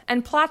streets,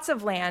 and plots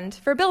of land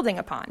for building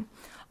upon,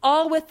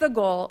 all with the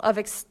goal of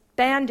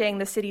expanding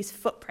the city's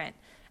footprint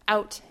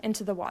out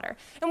into the water.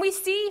 And we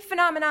see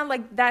phenomena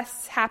like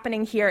this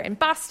happening here in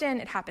Boston.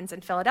 It happens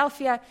in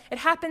Philadelphia. It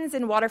happens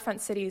in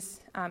waterfront cities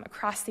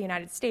across the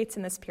United States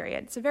in this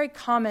period. It's a very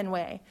common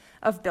way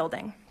of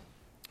building.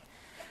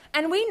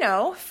 And we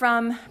know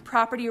from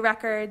property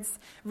records,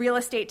 real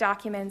estate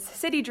documents,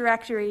 city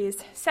directories,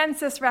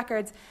 census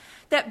records,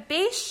 that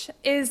Beish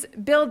is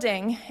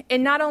building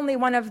in not only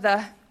one of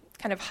the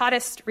kind of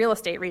hottest real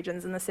estate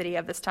regions in the city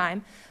of this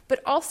time, but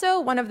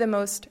also one of the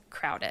most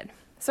crowded.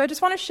 So I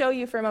just want to show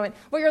you for a moment.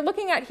 What you're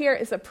looking at here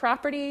is a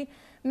property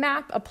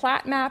map, a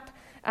plat map,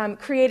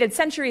 created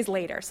centuries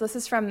later. So this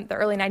is from the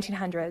early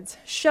 1900s,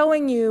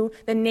 showing you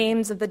the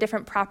names of the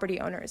different property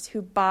owners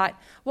who bought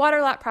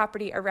water lot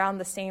property around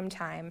the same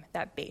time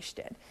that Beish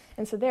did.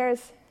 And so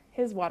there's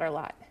his water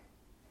lot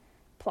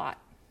plot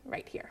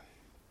right here.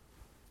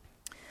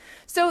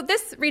 So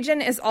this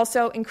region is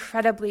also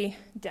incredibly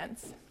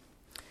dense.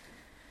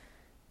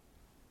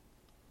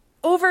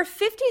 Over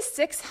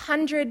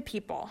 5,600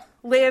 people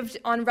lived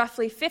on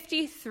roughly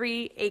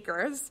 53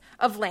 acres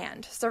of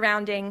land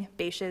surrounding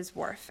Beish's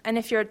wharf. And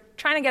if you're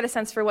trying to get a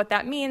sense for what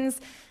that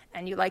means,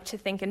 and you like to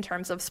think in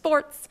terms of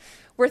sports,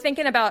 we're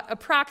thinking about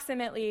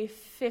approximately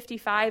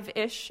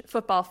 55-ish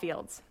football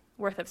fields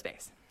worth of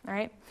space, all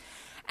right?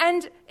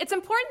 And it's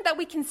important that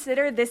we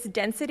consider this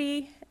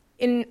density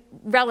in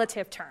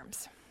relative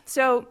terms.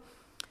 So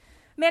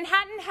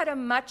Manhattan had a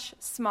much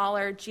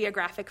smaller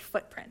geographic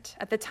footprint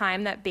at the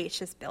time that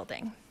Beish is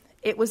building.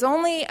 It was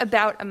only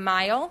about a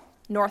mile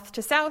north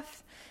to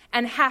south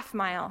and half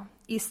mile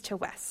east to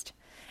west.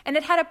 And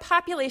it had a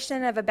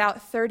population of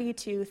about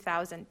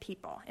 32,000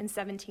 people in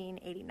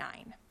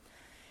 1789.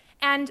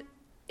 And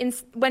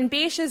when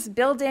Beish is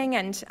building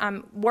and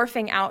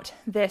wharfing out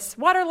this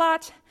water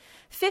lot,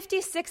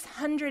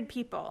 5,600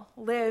 people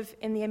live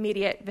in the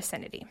immediate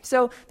vicinity.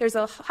 So there's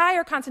a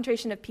higher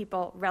concentration of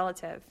people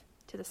relative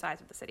to the size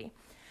of the city.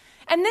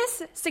 And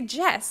this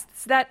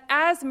suggests that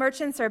as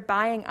merchants are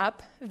buying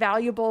up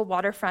valuable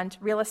waterfront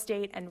real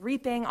estate and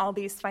reaping all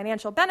these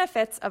financial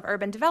benefits of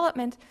urban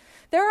development,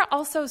 there are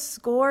also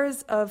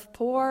scores of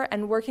poor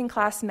and working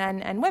class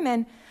men and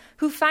women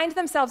who find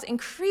themselves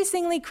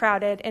increasingly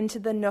crowded into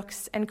the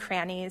nooks and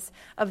crannies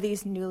of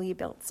these newly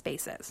built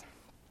spaces.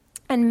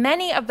 And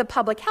many of the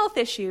public health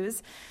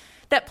issues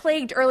that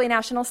plagued early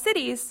national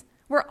cities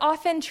were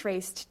often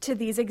traced to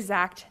these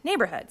exact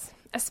neighborhoods,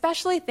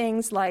 especially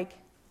things like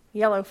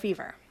yellow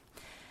fever.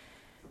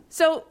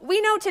 So we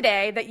know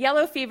today that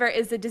yellow fever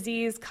is a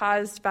disease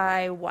caused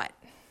by what?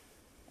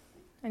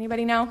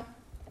 Anybody know?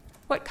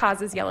 What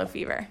causes yellow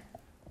fever?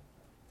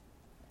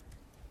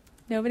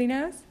 Nobody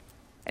knows?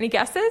 Any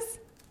guesses?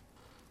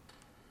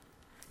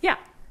 Yeah.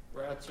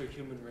 Rats or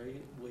human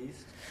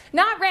waste?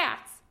 Not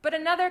rats, but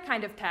another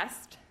kind of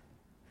pest,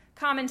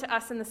 common to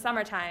us in the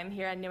summertime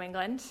here in New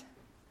England.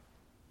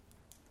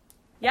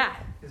 Yeah.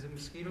 Is it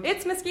mosquitoes?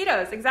 It's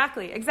mosquitoes,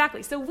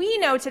 exactly. So we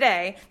know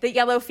today that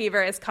yellow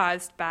fever is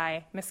caused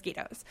by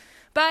mosquitoes.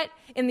 But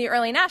in the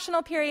early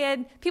national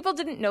period, people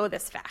didn't know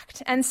this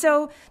fact. And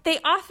so they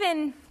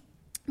often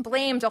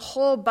blamed a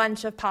whole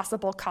bunch of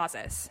possible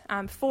causes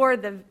for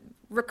the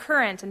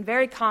recurrent and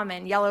very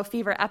common yellow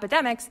fever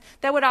epidemics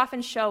that would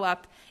often show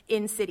up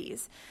in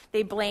cities.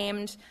 They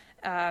blamed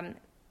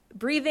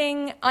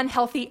breathing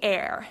unhealthy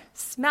air,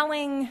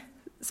 smelling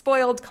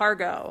spoiled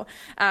cargo.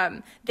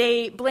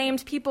 They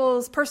blamed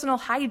people's personal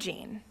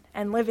hygiene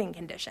and living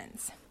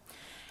conditions.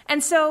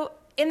 And so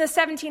in the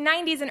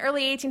 1790s and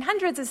early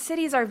 1800s, as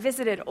cities are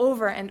visited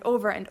over and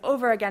over and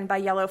over again by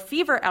yellow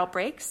fever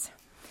outbreaks,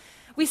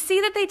 we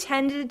see that they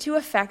tended to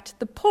affect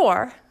the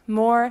poor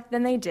more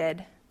than they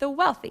did the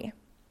wealthy.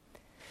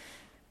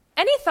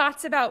 Any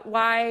thoughts about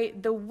why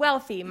the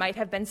wealthy might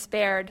have been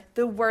spared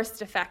the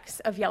worst effects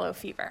of yellow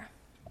fever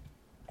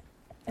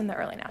in the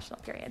early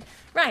national period?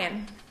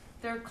 Ryan?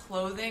 Their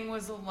clothing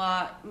was a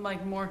lot,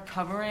 more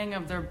covering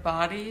of their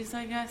bodies,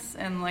 I guess,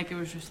 and, it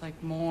was just,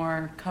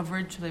 more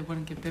coverage so they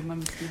wouldn't get bit by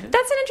mosquitoes.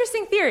 That's an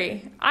interesting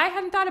theory. I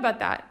hadn't thought about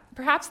that.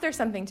 Perhaps there's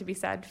something to be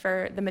said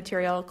for the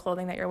material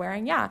clothing that you're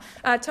wearing. Yeah.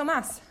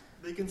 Tomas?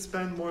 They can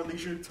spend more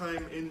leisure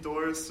time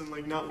indoors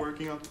and, not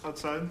working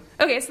outside.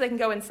 Okay, so they can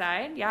go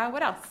inside. Yeah,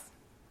 what else?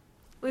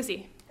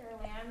 Lucy? Their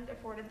land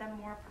afforded them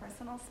more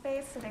personal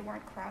space, so they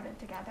weren't crowded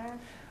together.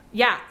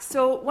 Yeah,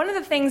 so one of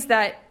the things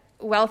that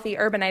wealthy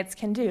urbanites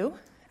can do,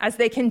 as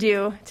they can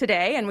do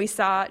today, and we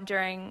saw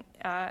during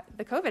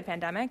the COVID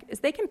pandemic, is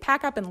they can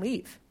pack up and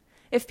leave.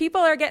 If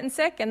people are getting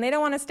sick and they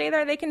don't want to stay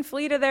there, they can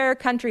flee to their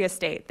country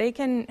estate. They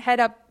can head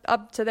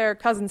up to their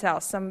cousin's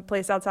house,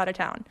 someplace outside of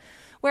town.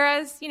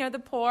 Whereas,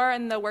 the poor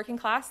and the working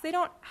class, they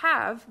don't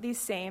have these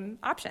same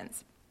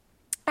options.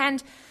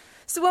 And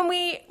so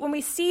when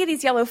we see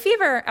these yellow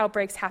fever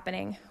outbreaks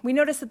happening, we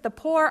notice that the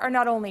poor are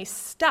not only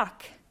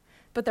stuck,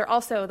 but they're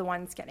also the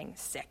ones getting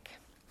sick.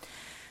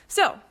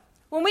 So,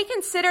 when we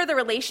consider the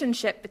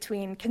relationship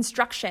between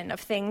construction of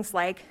things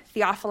like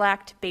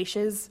Theophylact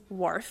Bache's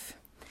wharf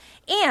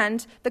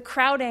and the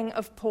crowding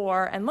of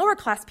poor and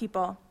lower-class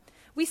people,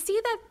 we see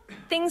that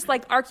things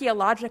like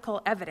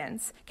archaeological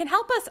evidence can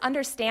help us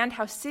understand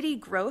how city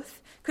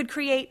growth could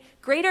create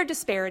greater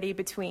disparity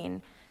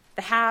between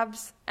the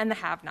haves and the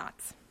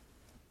have-nots.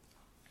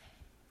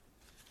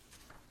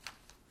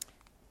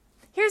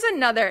 Here's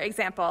another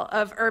example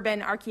of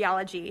urban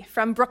archaeology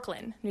from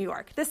Brooklyn, New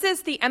York. This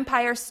is the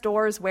Empire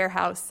Stores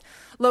Warehouse,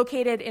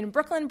 located in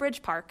Brooklyn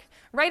Bridge Park,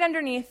 right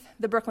underneath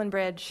the Brooklyn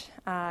Bridge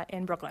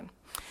in Brooklyn.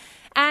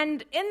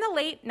 And in the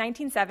late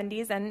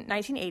 1970s and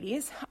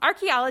 1980s,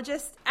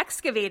 archaeologists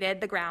excavated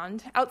the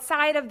ground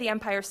outside of the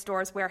Empire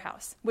Stores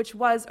Warehouse, which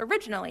was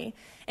originally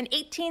an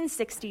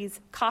 1860s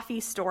coffee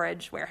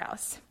storage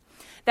warehouse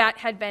that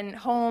had been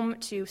home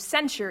to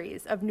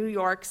centuries of New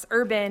York's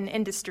urban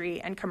industry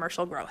and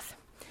commercial growth.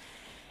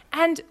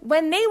 And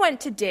when they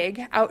went to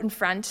dig out in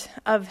front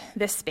of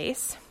this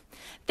space,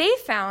 they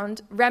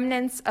found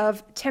remnants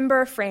of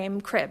timber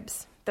frame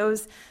cribs,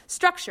 those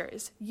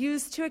structures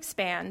used to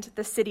expand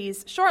the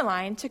city's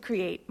shoreline to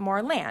create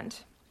more land.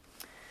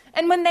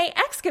 And when they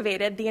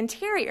excavated the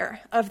interior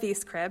of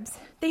these cribs,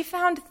 they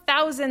found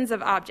thousands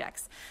of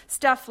objects,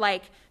 stuff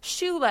like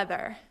shoe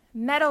leather,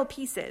 metal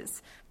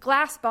pieces,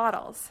 glass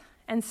bottles,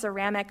 and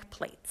ceramic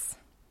plates.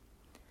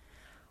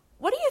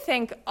 What do you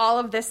think all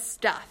of this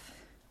stuff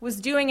was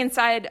doing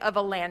inside of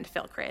a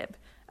landfill crib,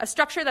 a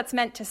structure that's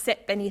meant to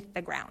sit beneath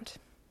the ground?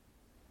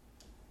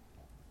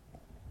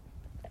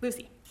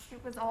 Lucy?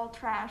 It was all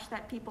trash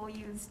that people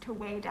used to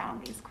weigh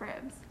down these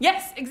cribs.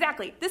 Yes,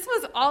 exactly. This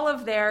was all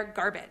of their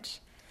garbage.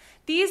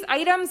 These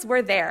items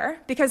were there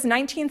because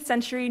 19th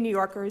century New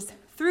Yorkers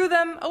threw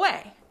them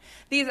away.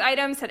 These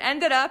items had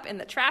ended up in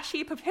the trash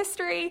heap of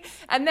history,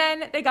 and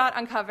then they got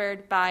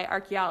uncovered by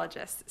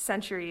archaeologists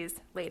centuries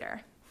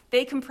later.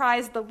 They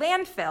comprised the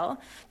landfill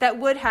that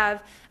would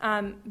have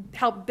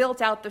helped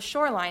build out the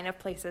shoreline of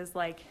places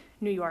like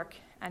New York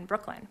and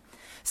Brooklyn.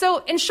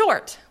 So in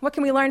short, what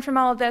can we learn from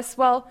all of this?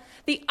 Well,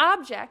 the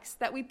objects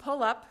that we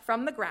pull up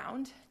from the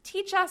ground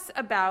teach us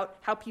about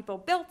how people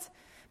built,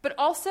 but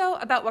also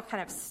about what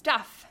kind of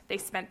stuff they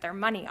spent their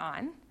money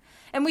on.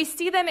 And we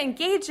see them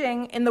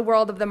engaging in the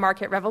world of the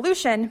market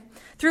revolution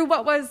through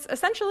what was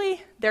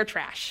essentially their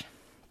trash.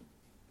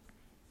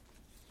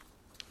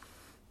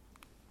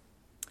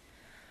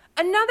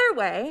 Another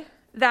way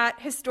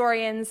that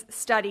historians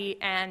study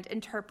and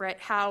interpret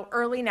how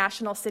early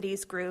national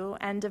cities grew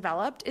and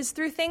developed is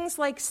through things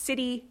like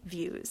city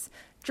views,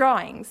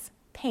 drawings,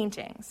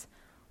 paintings,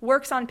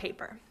 works on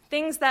paper,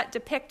 things that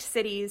depict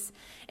cities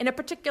in a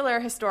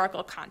particular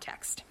historical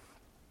context.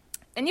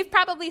 And you've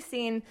probably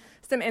seen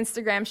some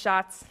Instagram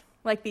shots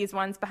like these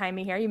ones behind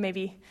me here. You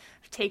maybe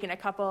have taken a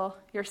couple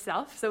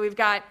yourself. So we've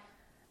got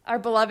our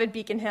beloved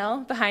Beacon Hill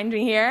behind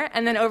me here,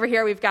 and then over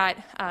here we've got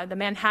the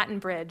Manhattan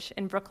Bridge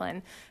in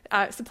Brooklyn,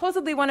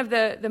 supposedly one of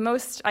the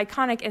most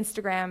iconic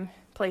Instagram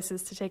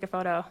places to take a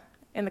photo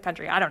in the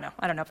country. I don't know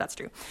if that's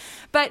true.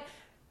 But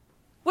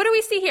what do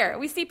we see here?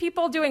 We see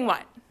people doing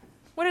what?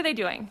 What are they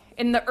doing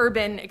in the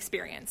urban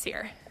experience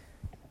here?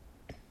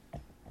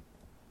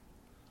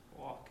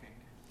 Walking.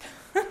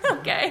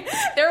 Okay,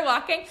 they're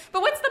walking.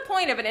 But what's the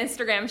point of an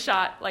Instagram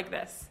shot like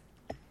this?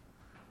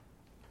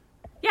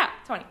 Yeah,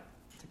 Tony.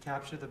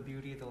 Capture the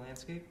beauty of the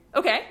landscape.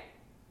 Okay,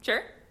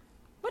 sure.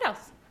 What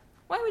else?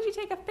 Why would you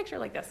take a picture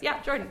like this?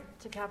 Yeah, Jordan.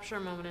 To capture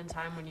a moment in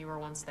time when you were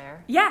once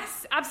there.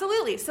 Yes,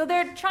 absolutely. So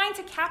they're trying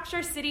to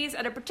capture cities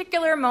at a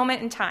particular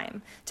moment in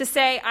time, to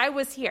say, I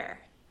was here.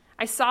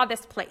 I saw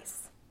this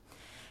place.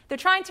 They're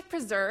trying to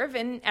preserve,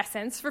 in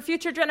essence, for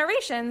future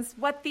generations,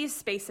 what these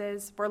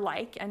spaces were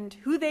like and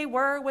who they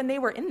were when they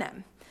were in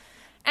them.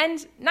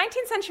 And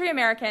 19th century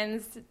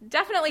Americans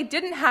definitely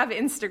didn't have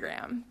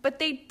Instagram, but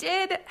they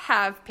did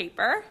have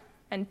paper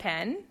and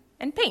pen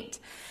and paint.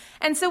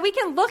 And so we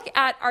can look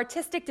at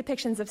artistic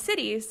depictions of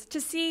cities to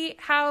see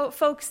how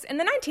folks in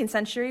the 19th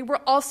century were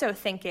also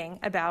thinking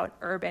about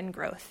urban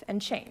growth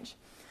and change.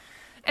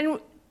 And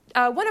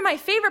one of my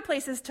favorite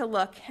places to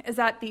look is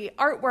at the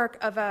artwork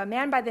of a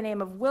man by the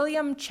name of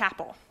William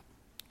Chappell,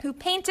 who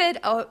painted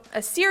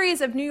a series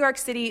of New York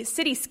City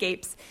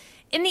cityscapes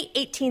in the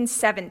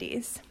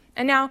 1870s.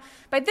 And now,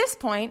 by this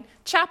point,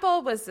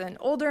 Chappell was an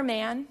older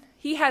man.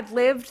 He had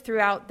lived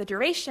throughout the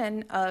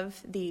duration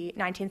of the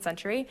 19th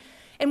century,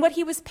 and what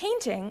he was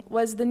painting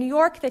was the New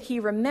York that he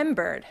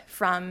remembered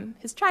from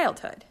his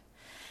childhood.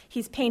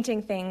 He's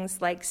painting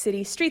things like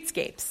city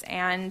streetscapes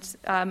and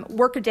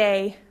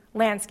workaday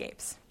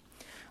landscapes.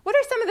 What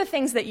are some of the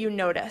things that you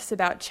notice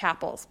about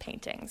Chappell's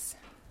paintings?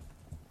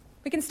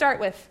 We can start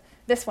with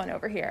this one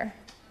over here.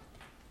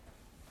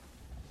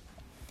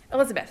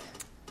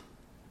 Elizabeth.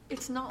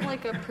 It's not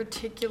like a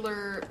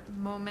particular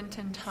moment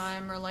in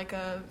time or like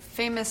a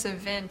famous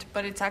event,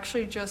 but it's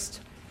actually just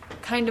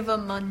kind of a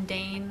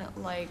mundane,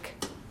 like,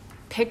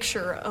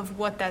 picture of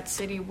what that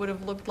city would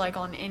have looked like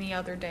on any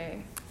other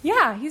day.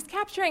 Yeah, he's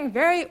capturing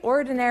very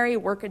ordinary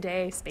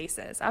workaday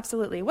spaces.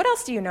 Absolutely. What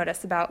else do you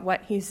notice about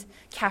what he's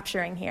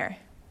capturing here?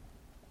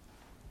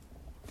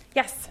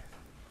 Yes?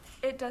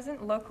 It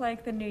doesn't look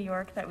like the New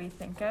York that we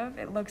think of.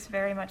 It looks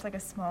very much like a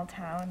small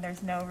town.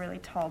 There's no really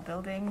tall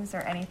buildings or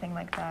anything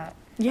like that.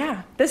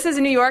 Yeah, this is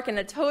New York in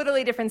a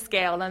totally different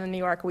scale than the New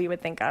York we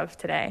would think of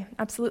today.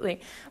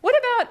 Absolutely. What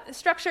about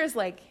structures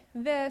like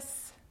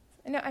this?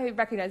 I know I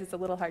recognize it's a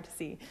little hard to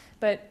see,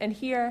 but and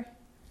here,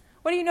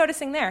 what are you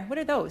noticing there? What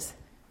are those?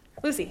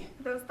 Lucy?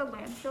 Those the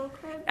landfill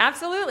cribs?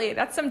 Absolutely.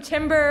 That's some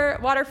timber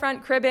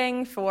waterfront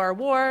cribbing for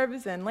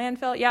wharves and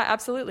landfill. Yeah,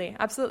 absolutely.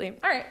 Absolutely.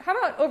 All right, how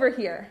about over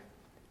here?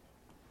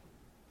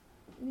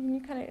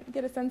 You kind of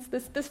get a sense.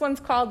 This one's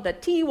called the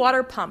tea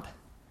water pump.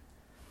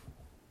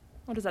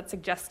 What does that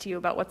suggest to you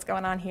about what's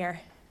going on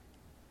here?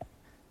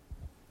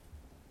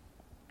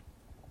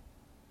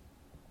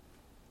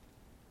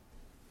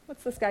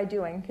 What's this guy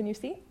doing? Can you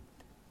see?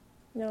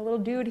 You got a little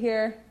dude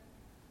here,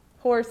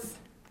 horse,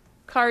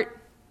 cart.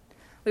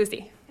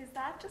 Lucy. Is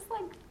that just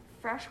like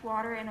fresh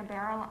water in a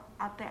barrel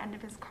at the end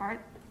of his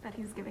cart that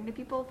he's giving to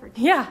people for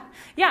tea?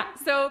 Yeah.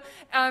 So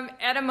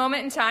at a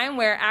moment in time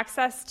where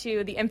access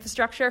to the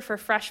infrastructure for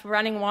fresh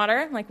running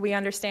water, like we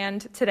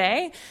understand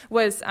today,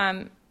 was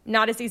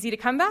not as easy to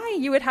come by,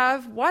 you would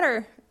have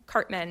water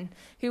cartmen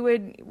who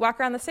would walk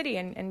around the city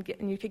and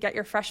you could get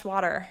your fresh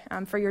water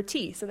for your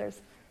tea. So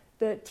there's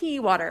the tea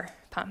water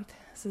pump.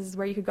 This is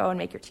where you could go and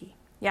make your tea.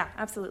 Yeah,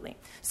 absolutely.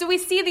 So we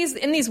see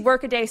in these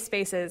workaday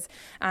spaces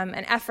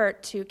an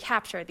effort to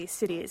capture these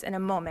cities in a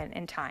moment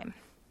in time.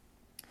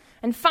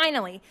 And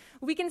finally,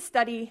 we can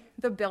study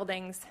the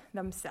buildings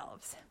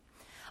themselves.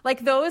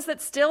 Like those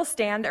that still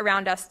stand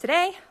around us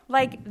today,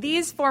 like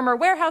these former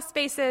warehouse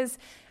spaces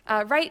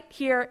right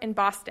here in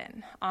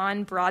Boston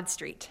on Broad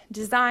Street,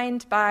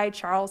 designed by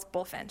Charles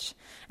Bulfinch.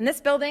 And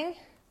this building,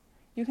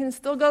 you can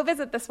still go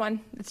visit this one.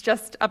 It's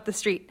just up the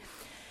street.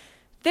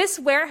 This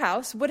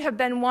warehouse would have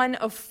been one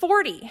of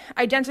 40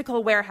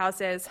 identical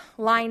warehouses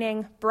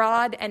lining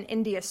Broad and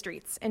India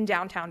streets in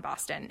downtown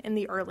Boston in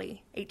the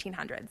early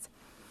 1800s.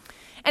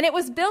 And it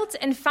was built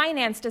and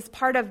financed as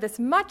part of this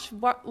much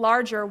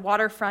larger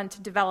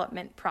waterfront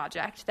development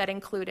project that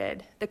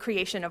included the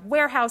creation of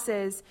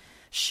warehouses,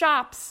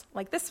 shops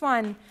like this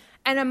one,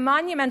 and a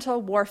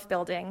monumental wharf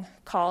building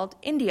called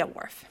India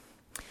Wharf.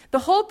 The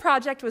whole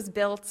project was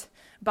built,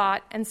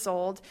 bought, and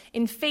sold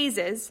in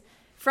phases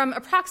from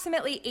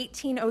approximately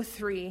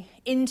 1803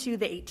 into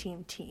the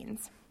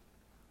 18-teens.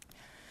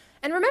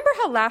 And remember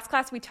how last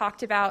class we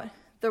talked about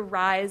the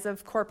rise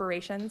of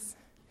corporations?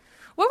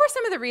 What were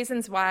some of the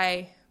reasons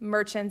why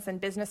merchants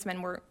and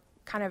businessmen were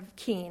kind of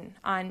keen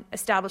on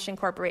establishing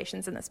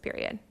corporations in this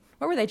period?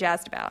 What were they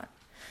jazzed about?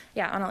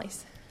 Yeah,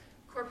 Annalise.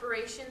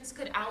 Corporations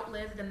could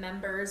outlive the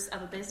members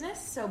of a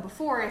business. So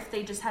before, if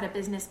they just had a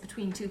business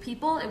between two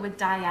people, it would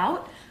die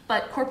out.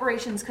 But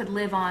corporations could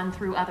live on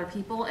through other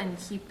people and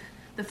keep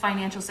the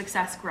financial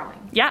success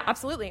growing. Yeah,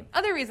 absolutely.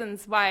 Other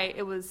reasons why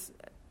it was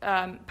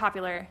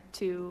popular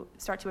to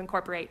start to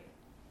incorporate.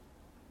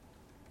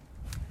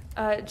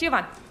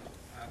 Giovanni.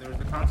 There was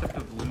the concept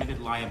of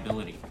limited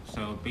liability.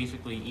 So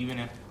basically, even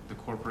if the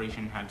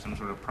corporation had some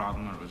sort of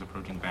problem or was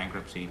approaching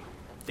bankruptcy,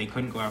 they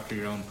couldn't go after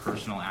your own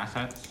personal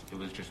assets. It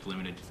was just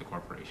limited to the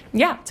corporation.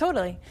 Yeah,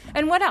 totally.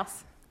 And what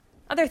else?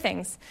 Other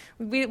things.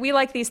 We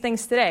like these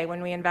things today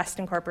when we invest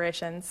in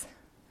corporations.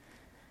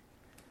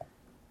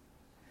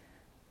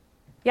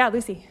 Yeah,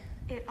 Lucy.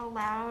 It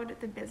allowed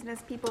the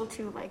business people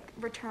to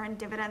return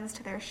dividends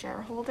to their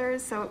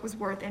shareholders, so it was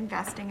worth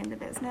investing in the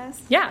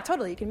business. Yeah,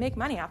 totally. You can make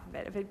money off of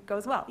it if it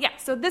goes well. Yeah,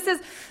 so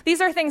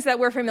these are things that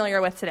we're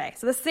familiar with today.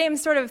 So the same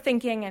sort of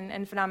thinking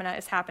and phenomena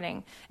is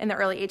happening in the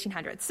early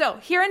 1800s. So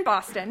here in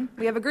Boston,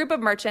 we have a group of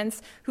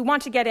merchants who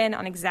want to get in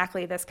on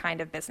exactly this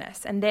kind of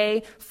business, and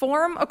they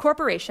form a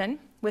corporation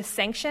with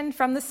sanction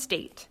from the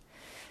state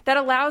that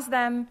allows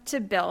them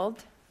to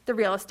build the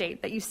real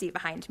estate that you see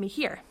behind me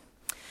here.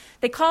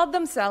 They called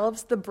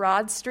themselves the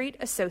Broad Street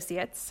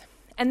Associates,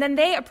 and then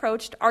they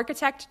approached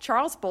architect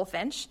Charles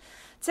Bulfinch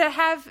to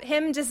have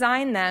him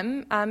design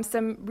them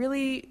some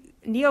really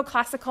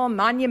neoclassical,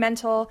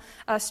 monumental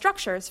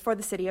structures for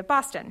the city of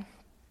Boston.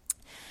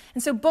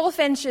 And so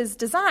Bulfinch's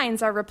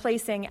designs are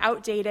replacing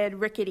outdated,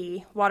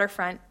 rickety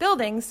waterfront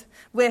buildings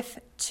with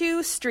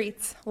 2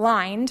 streets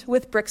lined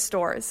with brick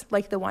stores,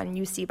 like the one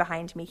you see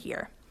behind me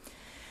here.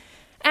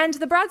 And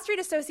the Broad Street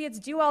Associates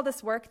do all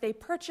this work. They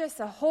purchase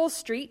a whole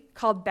street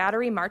called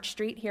Battery March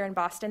Street here in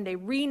Boston. They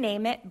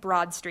rename it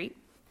Broad Street.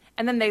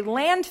 And then they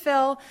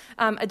landfill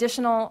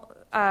additional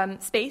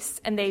space,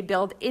 and they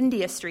build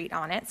India Street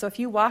on it. So if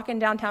you walk in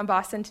downtown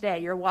Boston today,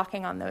 you're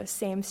walking on those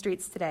same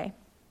streets today.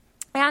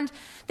 And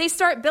they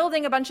start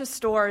building a bunch of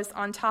stores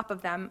on top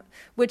of them,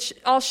 which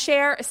all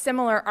share a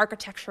similar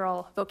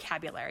architectural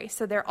vocabulary.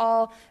 So they're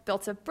all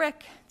built of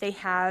brick. They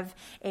have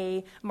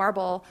a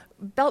marble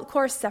belt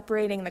course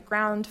separating the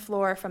ground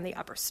floor from the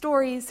upper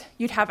stories.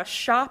 You'd have a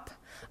shop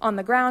on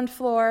the ground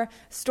floor,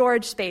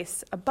 storage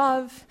space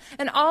above,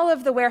 and all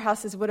of the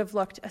warehouses would have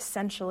looked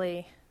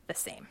essentially the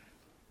same.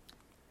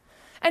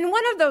 And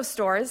one of those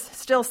stores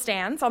still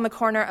stands on the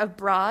corner of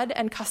Broad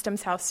and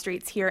Customs House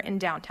Streets here in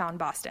downtown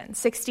Boston,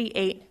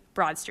 68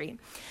 Broad Street.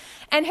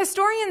 And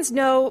historians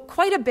know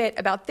quite a bit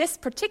about this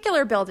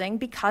particular building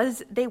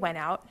because they went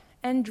out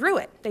and drew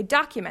it. They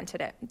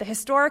documented it. The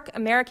Historic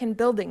American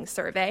Buildings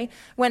Survey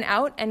went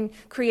out and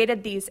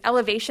created these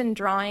elevation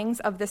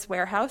drawings of this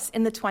warehouse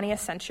in the 20th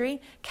century,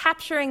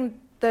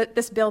 capturing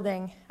this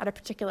building at a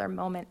particular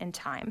moment in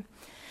time.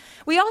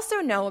 We also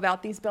know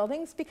about these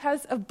buildings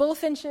because of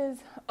Bulfinch's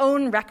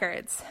own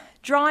records,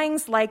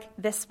 drawings like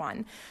this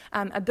one,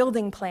 a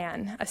building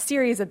plan, a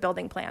series of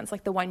building plans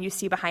like the one you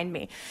see behind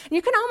me. And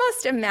you can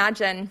almost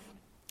imagine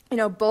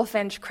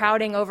Bulfinch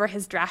crowding over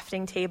his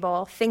drafting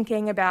table,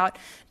 thinking about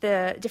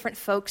the different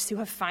folks who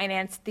have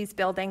financed these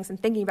buildings and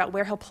thinking about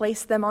where he'll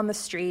place them on the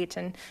street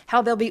and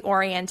how they'll be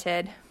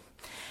oriented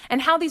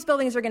and how these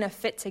buildings are going to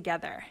fit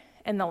together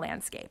in the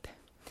landscape.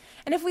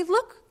 And if we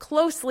look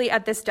closely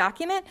at this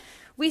document,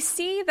 we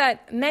see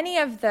that many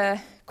of the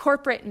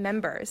corporate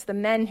members, the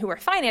men who are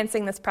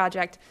financing this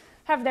project,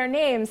 have their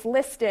names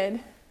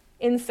listed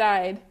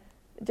inside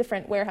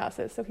different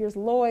warehouses. So here's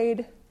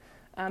Lloyd,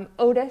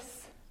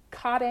 Otis,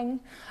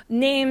 Cotting,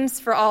 names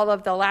for all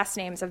of the last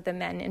names of the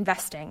men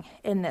investing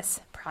in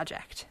this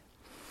project.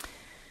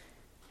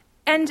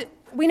 And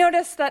we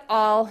notice that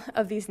all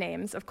of these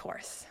names, of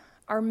course,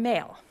 are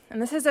male.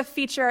 And this is a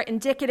feature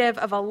indicative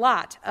of a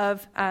lot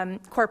of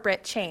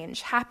corporate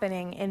change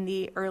happening in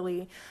the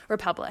early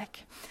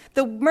Republic.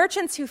 The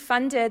merchants who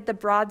funded the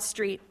Broad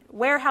Street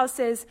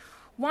warehouses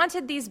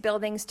wanted these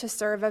buildings to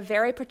serve a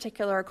very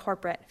particular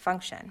corporate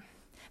function.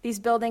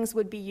 These buildings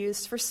would be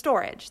used for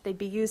storage, they'd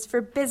be used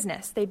for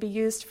business, they'd be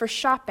used for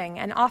shopping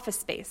and office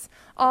space,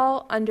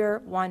 all under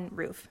one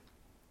roof.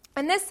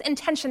 And this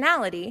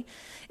intentionality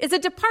is a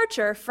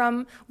departure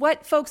from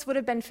what folks would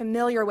have been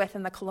familiar with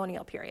in the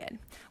colonial period,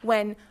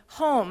 when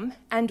home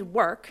and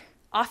work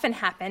often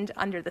happened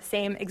under the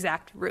same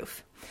exact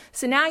roof.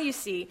 So now you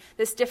see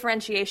this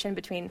differentiation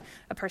between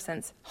a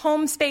person's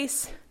home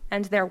space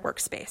and their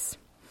workspace.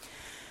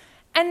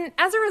 And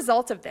as a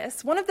result of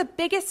this, one of the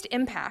biggest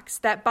impacts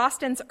that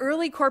Boston's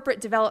early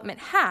corporate development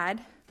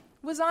had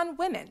was on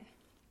women.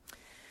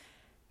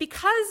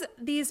 Because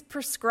these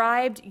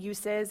prescribed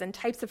uses and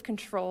types of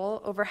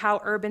control over how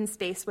urban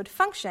space would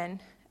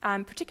function,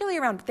 particularly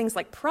around things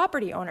like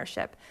property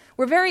ownership,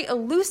 were very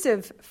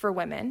elusive for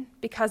women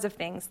because of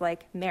things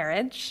like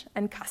marriage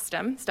and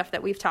custom, stuff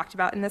that we've talked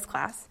about in this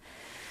class.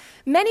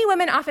 Many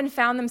women often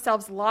found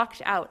themselves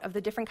locked out of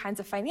the different kinds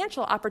of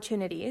financial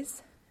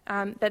opportunities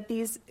that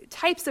these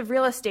types of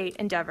real estate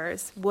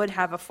endeavors would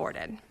have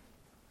afforded.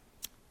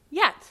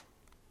 Yet,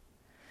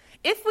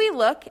 if we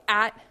look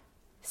at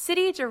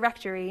city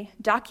directory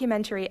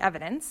documentary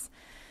evidence,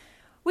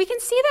 we can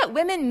see that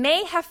women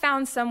may have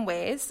found some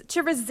ways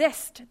to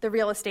resist the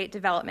real estate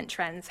development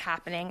trends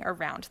happening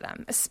around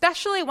them,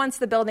 especially once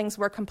the buildings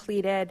were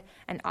completed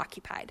and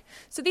occupied.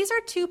 So these are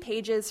 2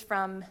 pages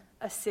from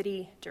a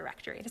city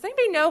directory. Does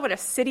anybody know what a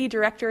city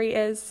directory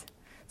is?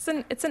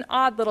 It's an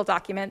odd little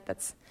document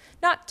that's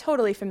not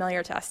totally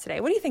familiar to us today.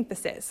 What do you think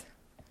this is?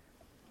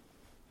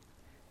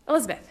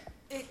 Elizabeth.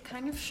 It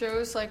kind of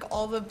shows like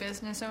all the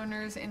business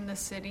owners in the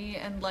city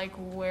and like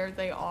where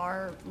they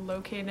are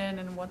located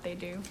and what they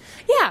do.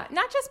 Yeah,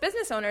 not just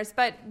business owners,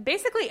 but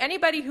basically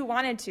anybody who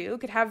wanted to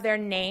could have their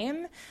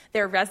name,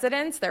 their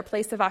residence, their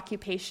place of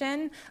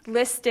occupation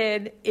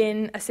listed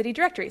in a city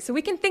directory. So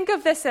we can think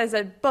of this as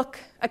a book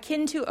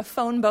akin to a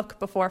phone book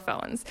before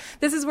phones.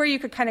 This is where you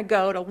could kind of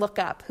go to look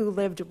up who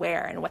lived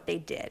where and what they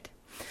did.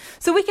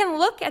 So we can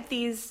look at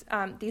these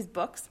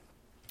books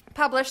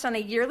published on a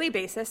yearly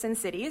basis in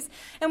cities,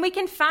 and we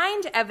can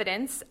find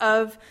evidence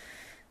of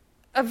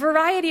a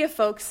variety of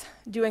folks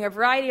doing a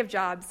variety of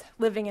jobs,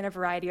 living in a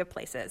variety of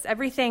places.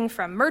 Everything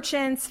from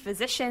merchants,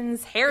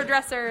 physicians,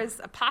 hairdressers,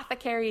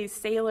 apothecaries,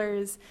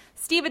 sailors,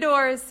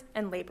 stevedores,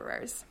 and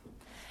laborers.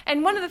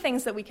 And one of the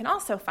things that we can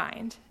also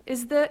find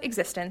is the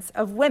existence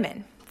of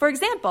women. For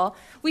example,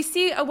 we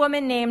see a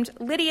woman named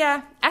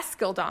Lydia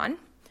Eskildon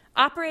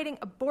operating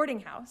a boarding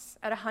house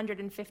at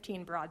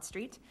 115 Broad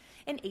Street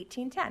in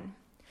 1810.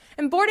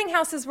 And boarding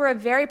houses were a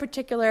very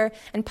particular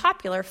and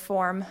popular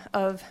form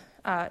of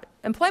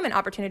employment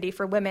opportunity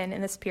for women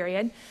in this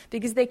period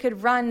because they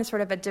could run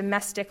sort of a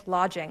domestic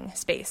lodging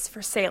space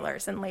for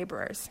sailors and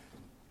laborers.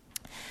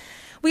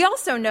 We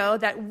also know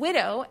that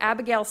widow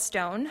Abigail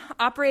Stone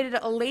operated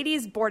a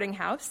ladies' boarding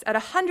house at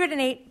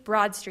 108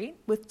 Broad Street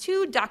with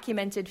 2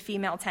 documented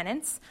female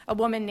tenants, a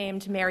woman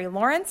named Mary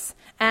Lawrence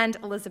and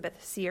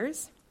Elizabeth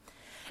Sears.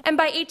 And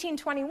by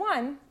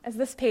 1821, as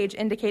this page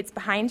indicates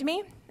behind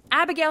me,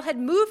 Abigail had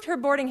moved her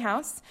boarding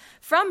house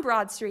from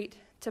Broad Street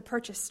to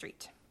Purchase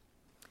Street.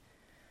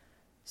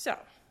 So,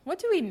 what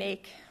do we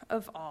make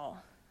of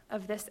all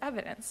of this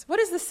evidence? What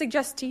does this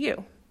suggest to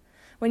you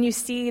when you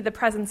see the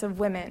presence of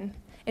women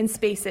in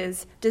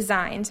spaces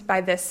designed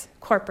by this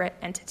corporate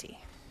entity?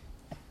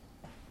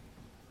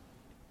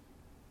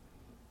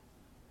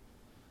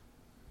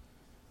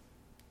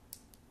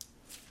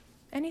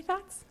 Any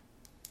thoughts?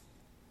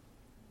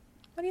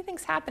 What do you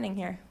think's happening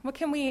here? What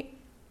can we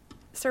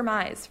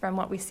surmise from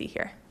what we see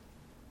here?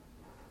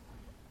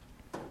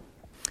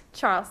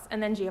 Charles,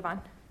 and then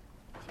Giovanni.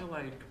 I feel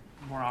like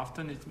more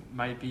often it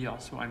might be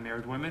also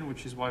unmarried women,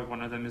 which is why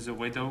one of them is a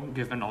widow,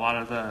 given a lot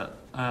of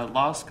the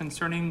laws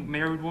concerning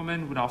married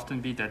women would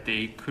often be that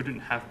they couldn't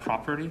have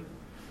property.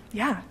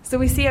 Yeah, so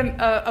we see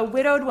a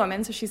widowed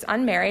woman, so she's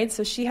unmarried,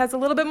 so she has a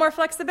little bit more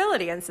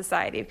flexibility in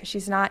society because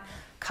she's not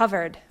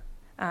covered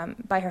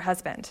by her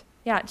husband.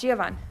 Yeah,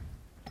 Giovanni.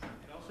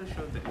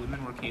 Showed that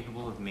women were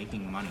capable of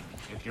making money.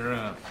 If you're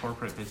a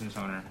corporate business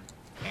owner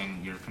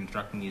and you're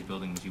constructing these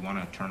buildings, you want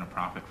to turn a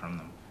profit from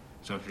them.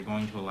 So if you're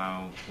going to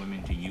allow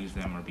women to use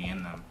them or be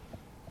in them,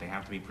 they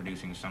have to be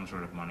producing some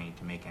sort of money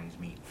to make ends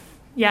meet.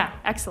 Yeah,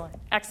 excellent,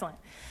 excellent.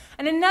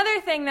 And another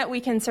thing that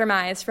we can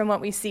surmise from what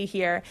we see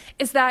here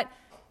is that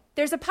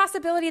there's a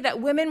possibility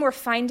that women were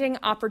finding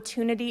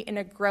opportunity in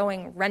a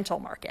growing rental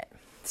market.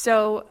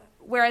 So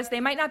whereas they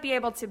might not be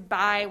able to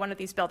buy one of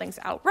these buildings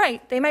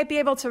outright, they might be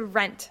able to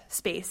rent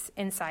space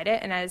inside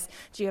it, and as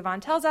Giovanni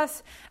tells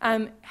us,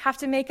 have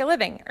to make a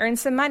living, earn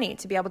some money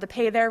to be able to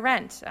pay their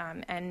rent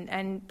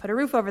and put a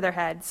roof over their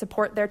head,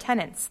 support their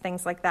tenants,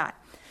 things like that.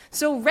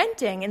 So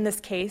renting, in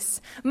this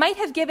case, might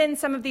have given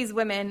some of these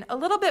women a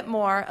little bit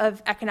more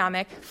of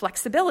economic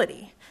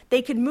flexibility.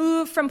 They could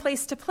move from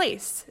place to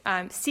place,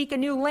 seek a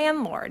new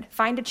landlord,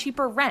 find a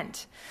cheaper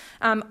rent,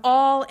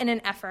 all in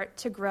an effort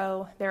to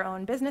grow their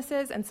own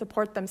businesses and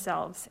support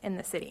themselves in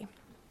the city.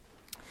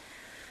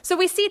 So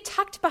we see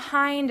tucked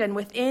behind and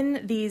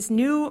within these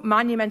new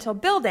monumental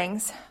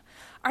buildings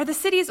are the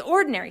city's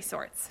ordinary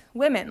sorts,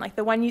 women like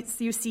the one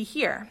you see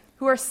here,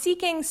 who are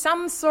seeking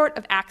some sort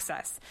of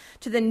access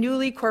to the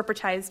newly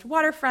corporatized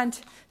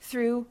waterfront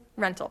through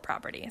rental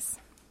properties.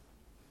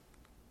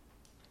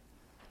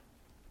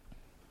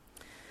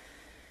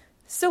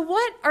 So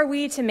what are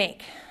we to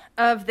make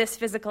of this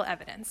physical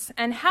evidence?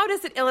 And how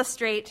does it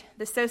illustrate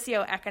the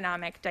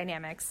socioeconomic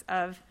dynamics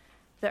of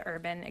the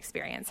urban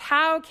experience?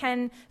 How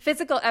can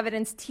physical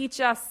evidence teach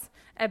us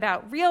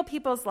about real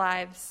people's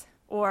lives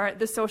or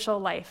the social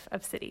life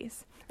of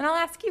cities? And I'll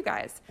ask you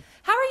guys,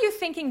 how are you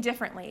thinking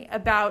differently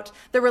about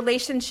the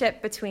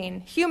relationship between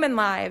human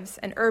lives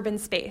and urban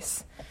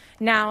space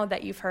now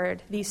that you've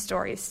heard these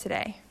stories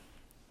today?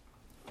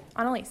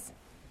 Annalise.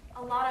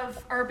 A lot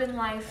of urban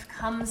life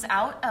comes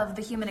out of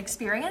the human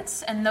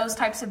experience, and those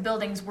types of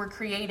buildings were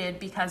created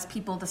because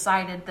people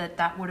decided that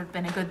that would have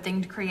been a good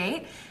thing to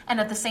create. And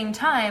at the same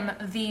time,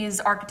 these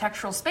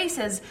architectural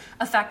spaces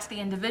affect the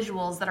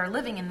individuals that are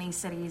living in these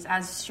cities,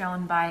 as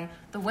shown by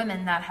the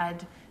women that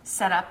had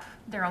set up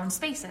their own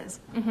spaces.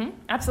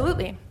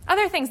 Absolutely.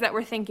 Other things that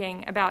we're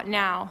thinking about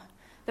now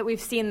that we've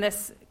seen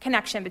this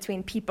connection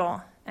between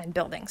people and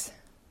buildings.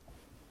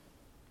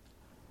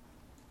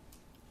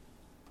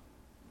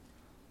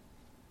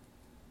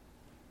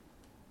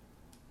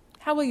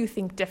 How will you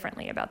think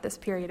differently about this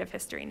period of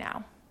history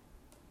now?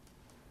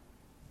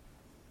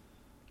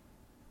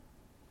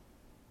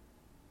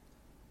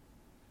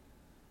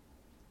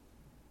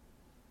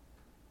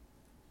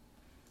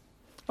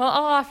 Well,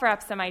 I'll offer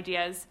up some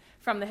ideas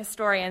from the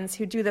historians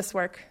who do this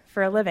work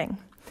for a living.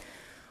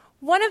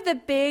 One of the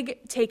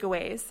big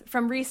takeaways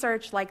from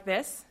research like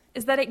this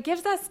is that it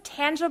gives us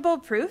tangible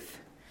proof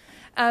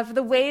of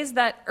the ways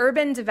that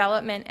urban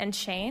development and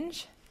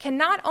change can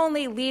not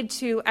only lead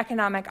to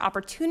economic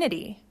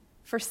opportunity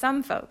for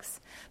some folks,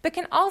 but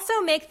can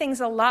also make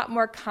things a lot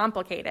more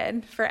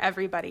complicated for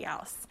everybody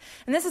else.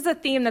 And this is a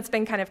theme that's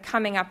been kind of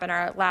coming up in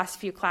our last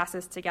few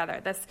classes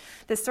together,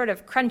 this sort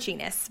of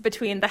crunchiness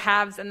between the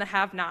haves and the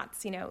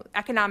have-nots,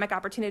 economic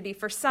opportunity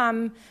for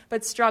some,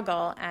 but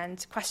struggle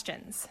and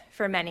questions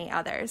for many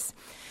others.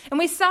 And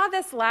we saw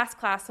this last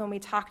class when we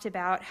talked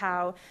about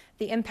how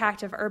the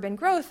impact of urban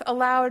growth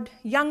allowed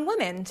young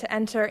women to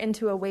enter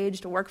into a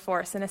waged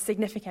workforce in a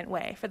significant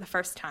way for the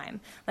first time,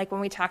 like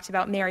when we talked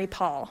about Mary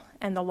Paul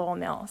and the Lowell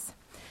Mills.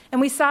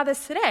 And we saw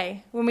this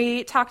today when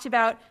we talked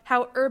about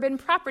how urban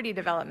property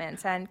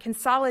development and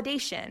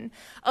consolidation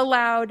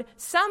allowed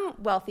some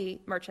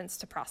wealthy merchants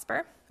to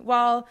prosper,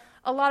 while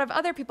a lot of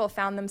other people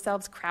found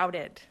themselves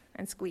crowded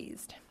and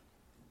squeezed.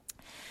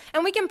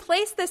 And we can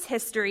place this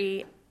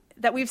history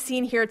that we've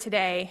seen here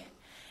today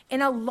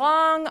in a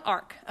long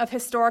arc of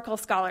historical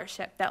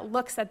scholarship that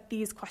looks at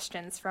these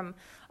questions from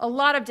a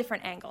lot of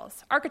different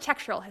angles: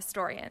 architectural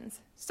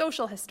historians,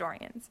 social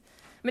historians,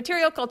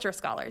 material culture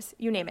scholars,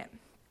 you name it.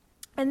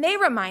 And they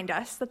remind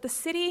us that the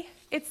city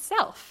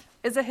itself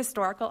is a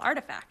historical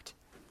artifact.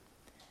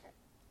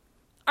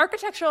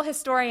 Architectural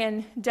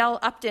historian Del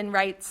Upton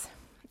writes,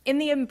 "In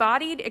the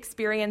embodied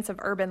experience of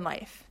urban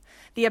life,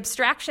 the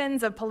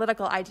abstractions of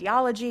political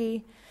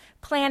ideology,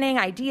 planning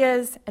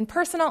ideas, and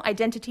personal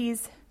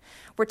identities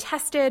were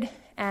tested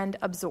and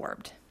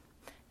absorbed.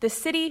 The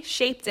city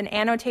shaped and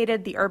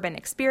annotated the urban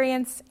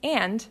experience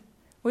and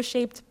was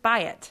shaped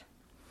by it."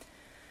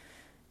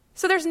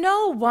 So there's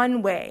no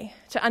one way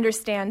to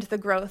understand the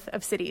growth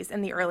of cities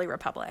in the early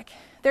republic.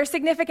 Their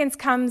significance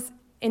comes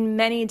in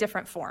many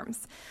different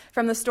forms,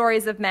 from the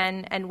stories of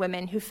men and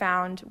women who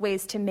found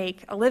ways to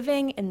make a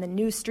living in the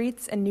new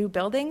streets and new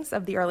buildings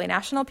of the early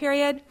national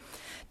period,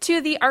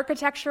 to the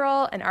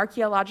architectural and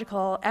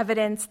archaeological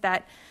evidence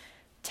that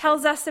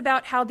tells us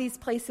about how these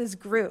places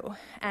grew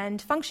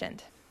and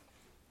functioned.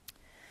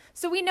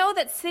 So we know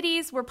that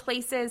cities were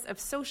places of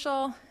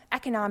social,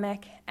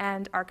 economic,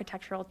 and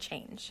architectural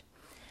change.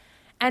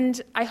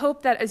 And I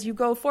hope that as you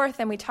go forth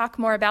and we talk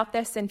more about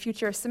this in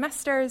future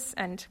semesters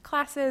and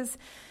classes,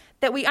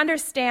 that we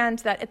understand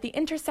that at the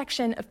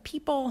intersection of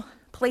people,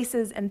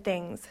 places, and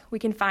things, we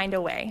can find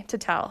a way to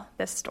tell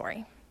this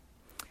story.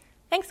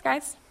 Thanks,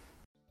 guys.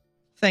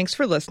 Thanks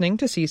for listening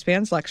to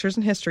C-SPAN's Lectures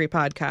in History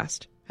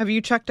podcast. Have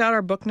you checked out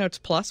our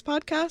BookNotes Plus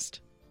podcast?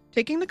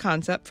 Taking the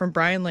concept from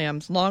Brian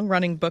Lamb's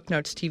long-running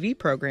BookNotes TV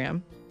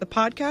program, the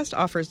podcast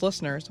offers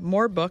listeners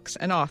more books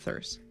and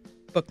authors.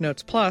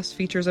 BookNotes Plus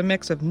features a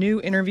mix of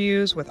new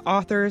interviews with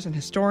authors and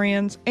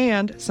historians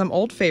and some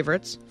old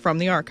favorites from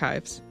the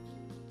archives.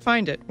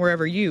 Find it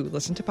wherever you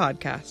listen to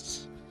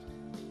podcasts.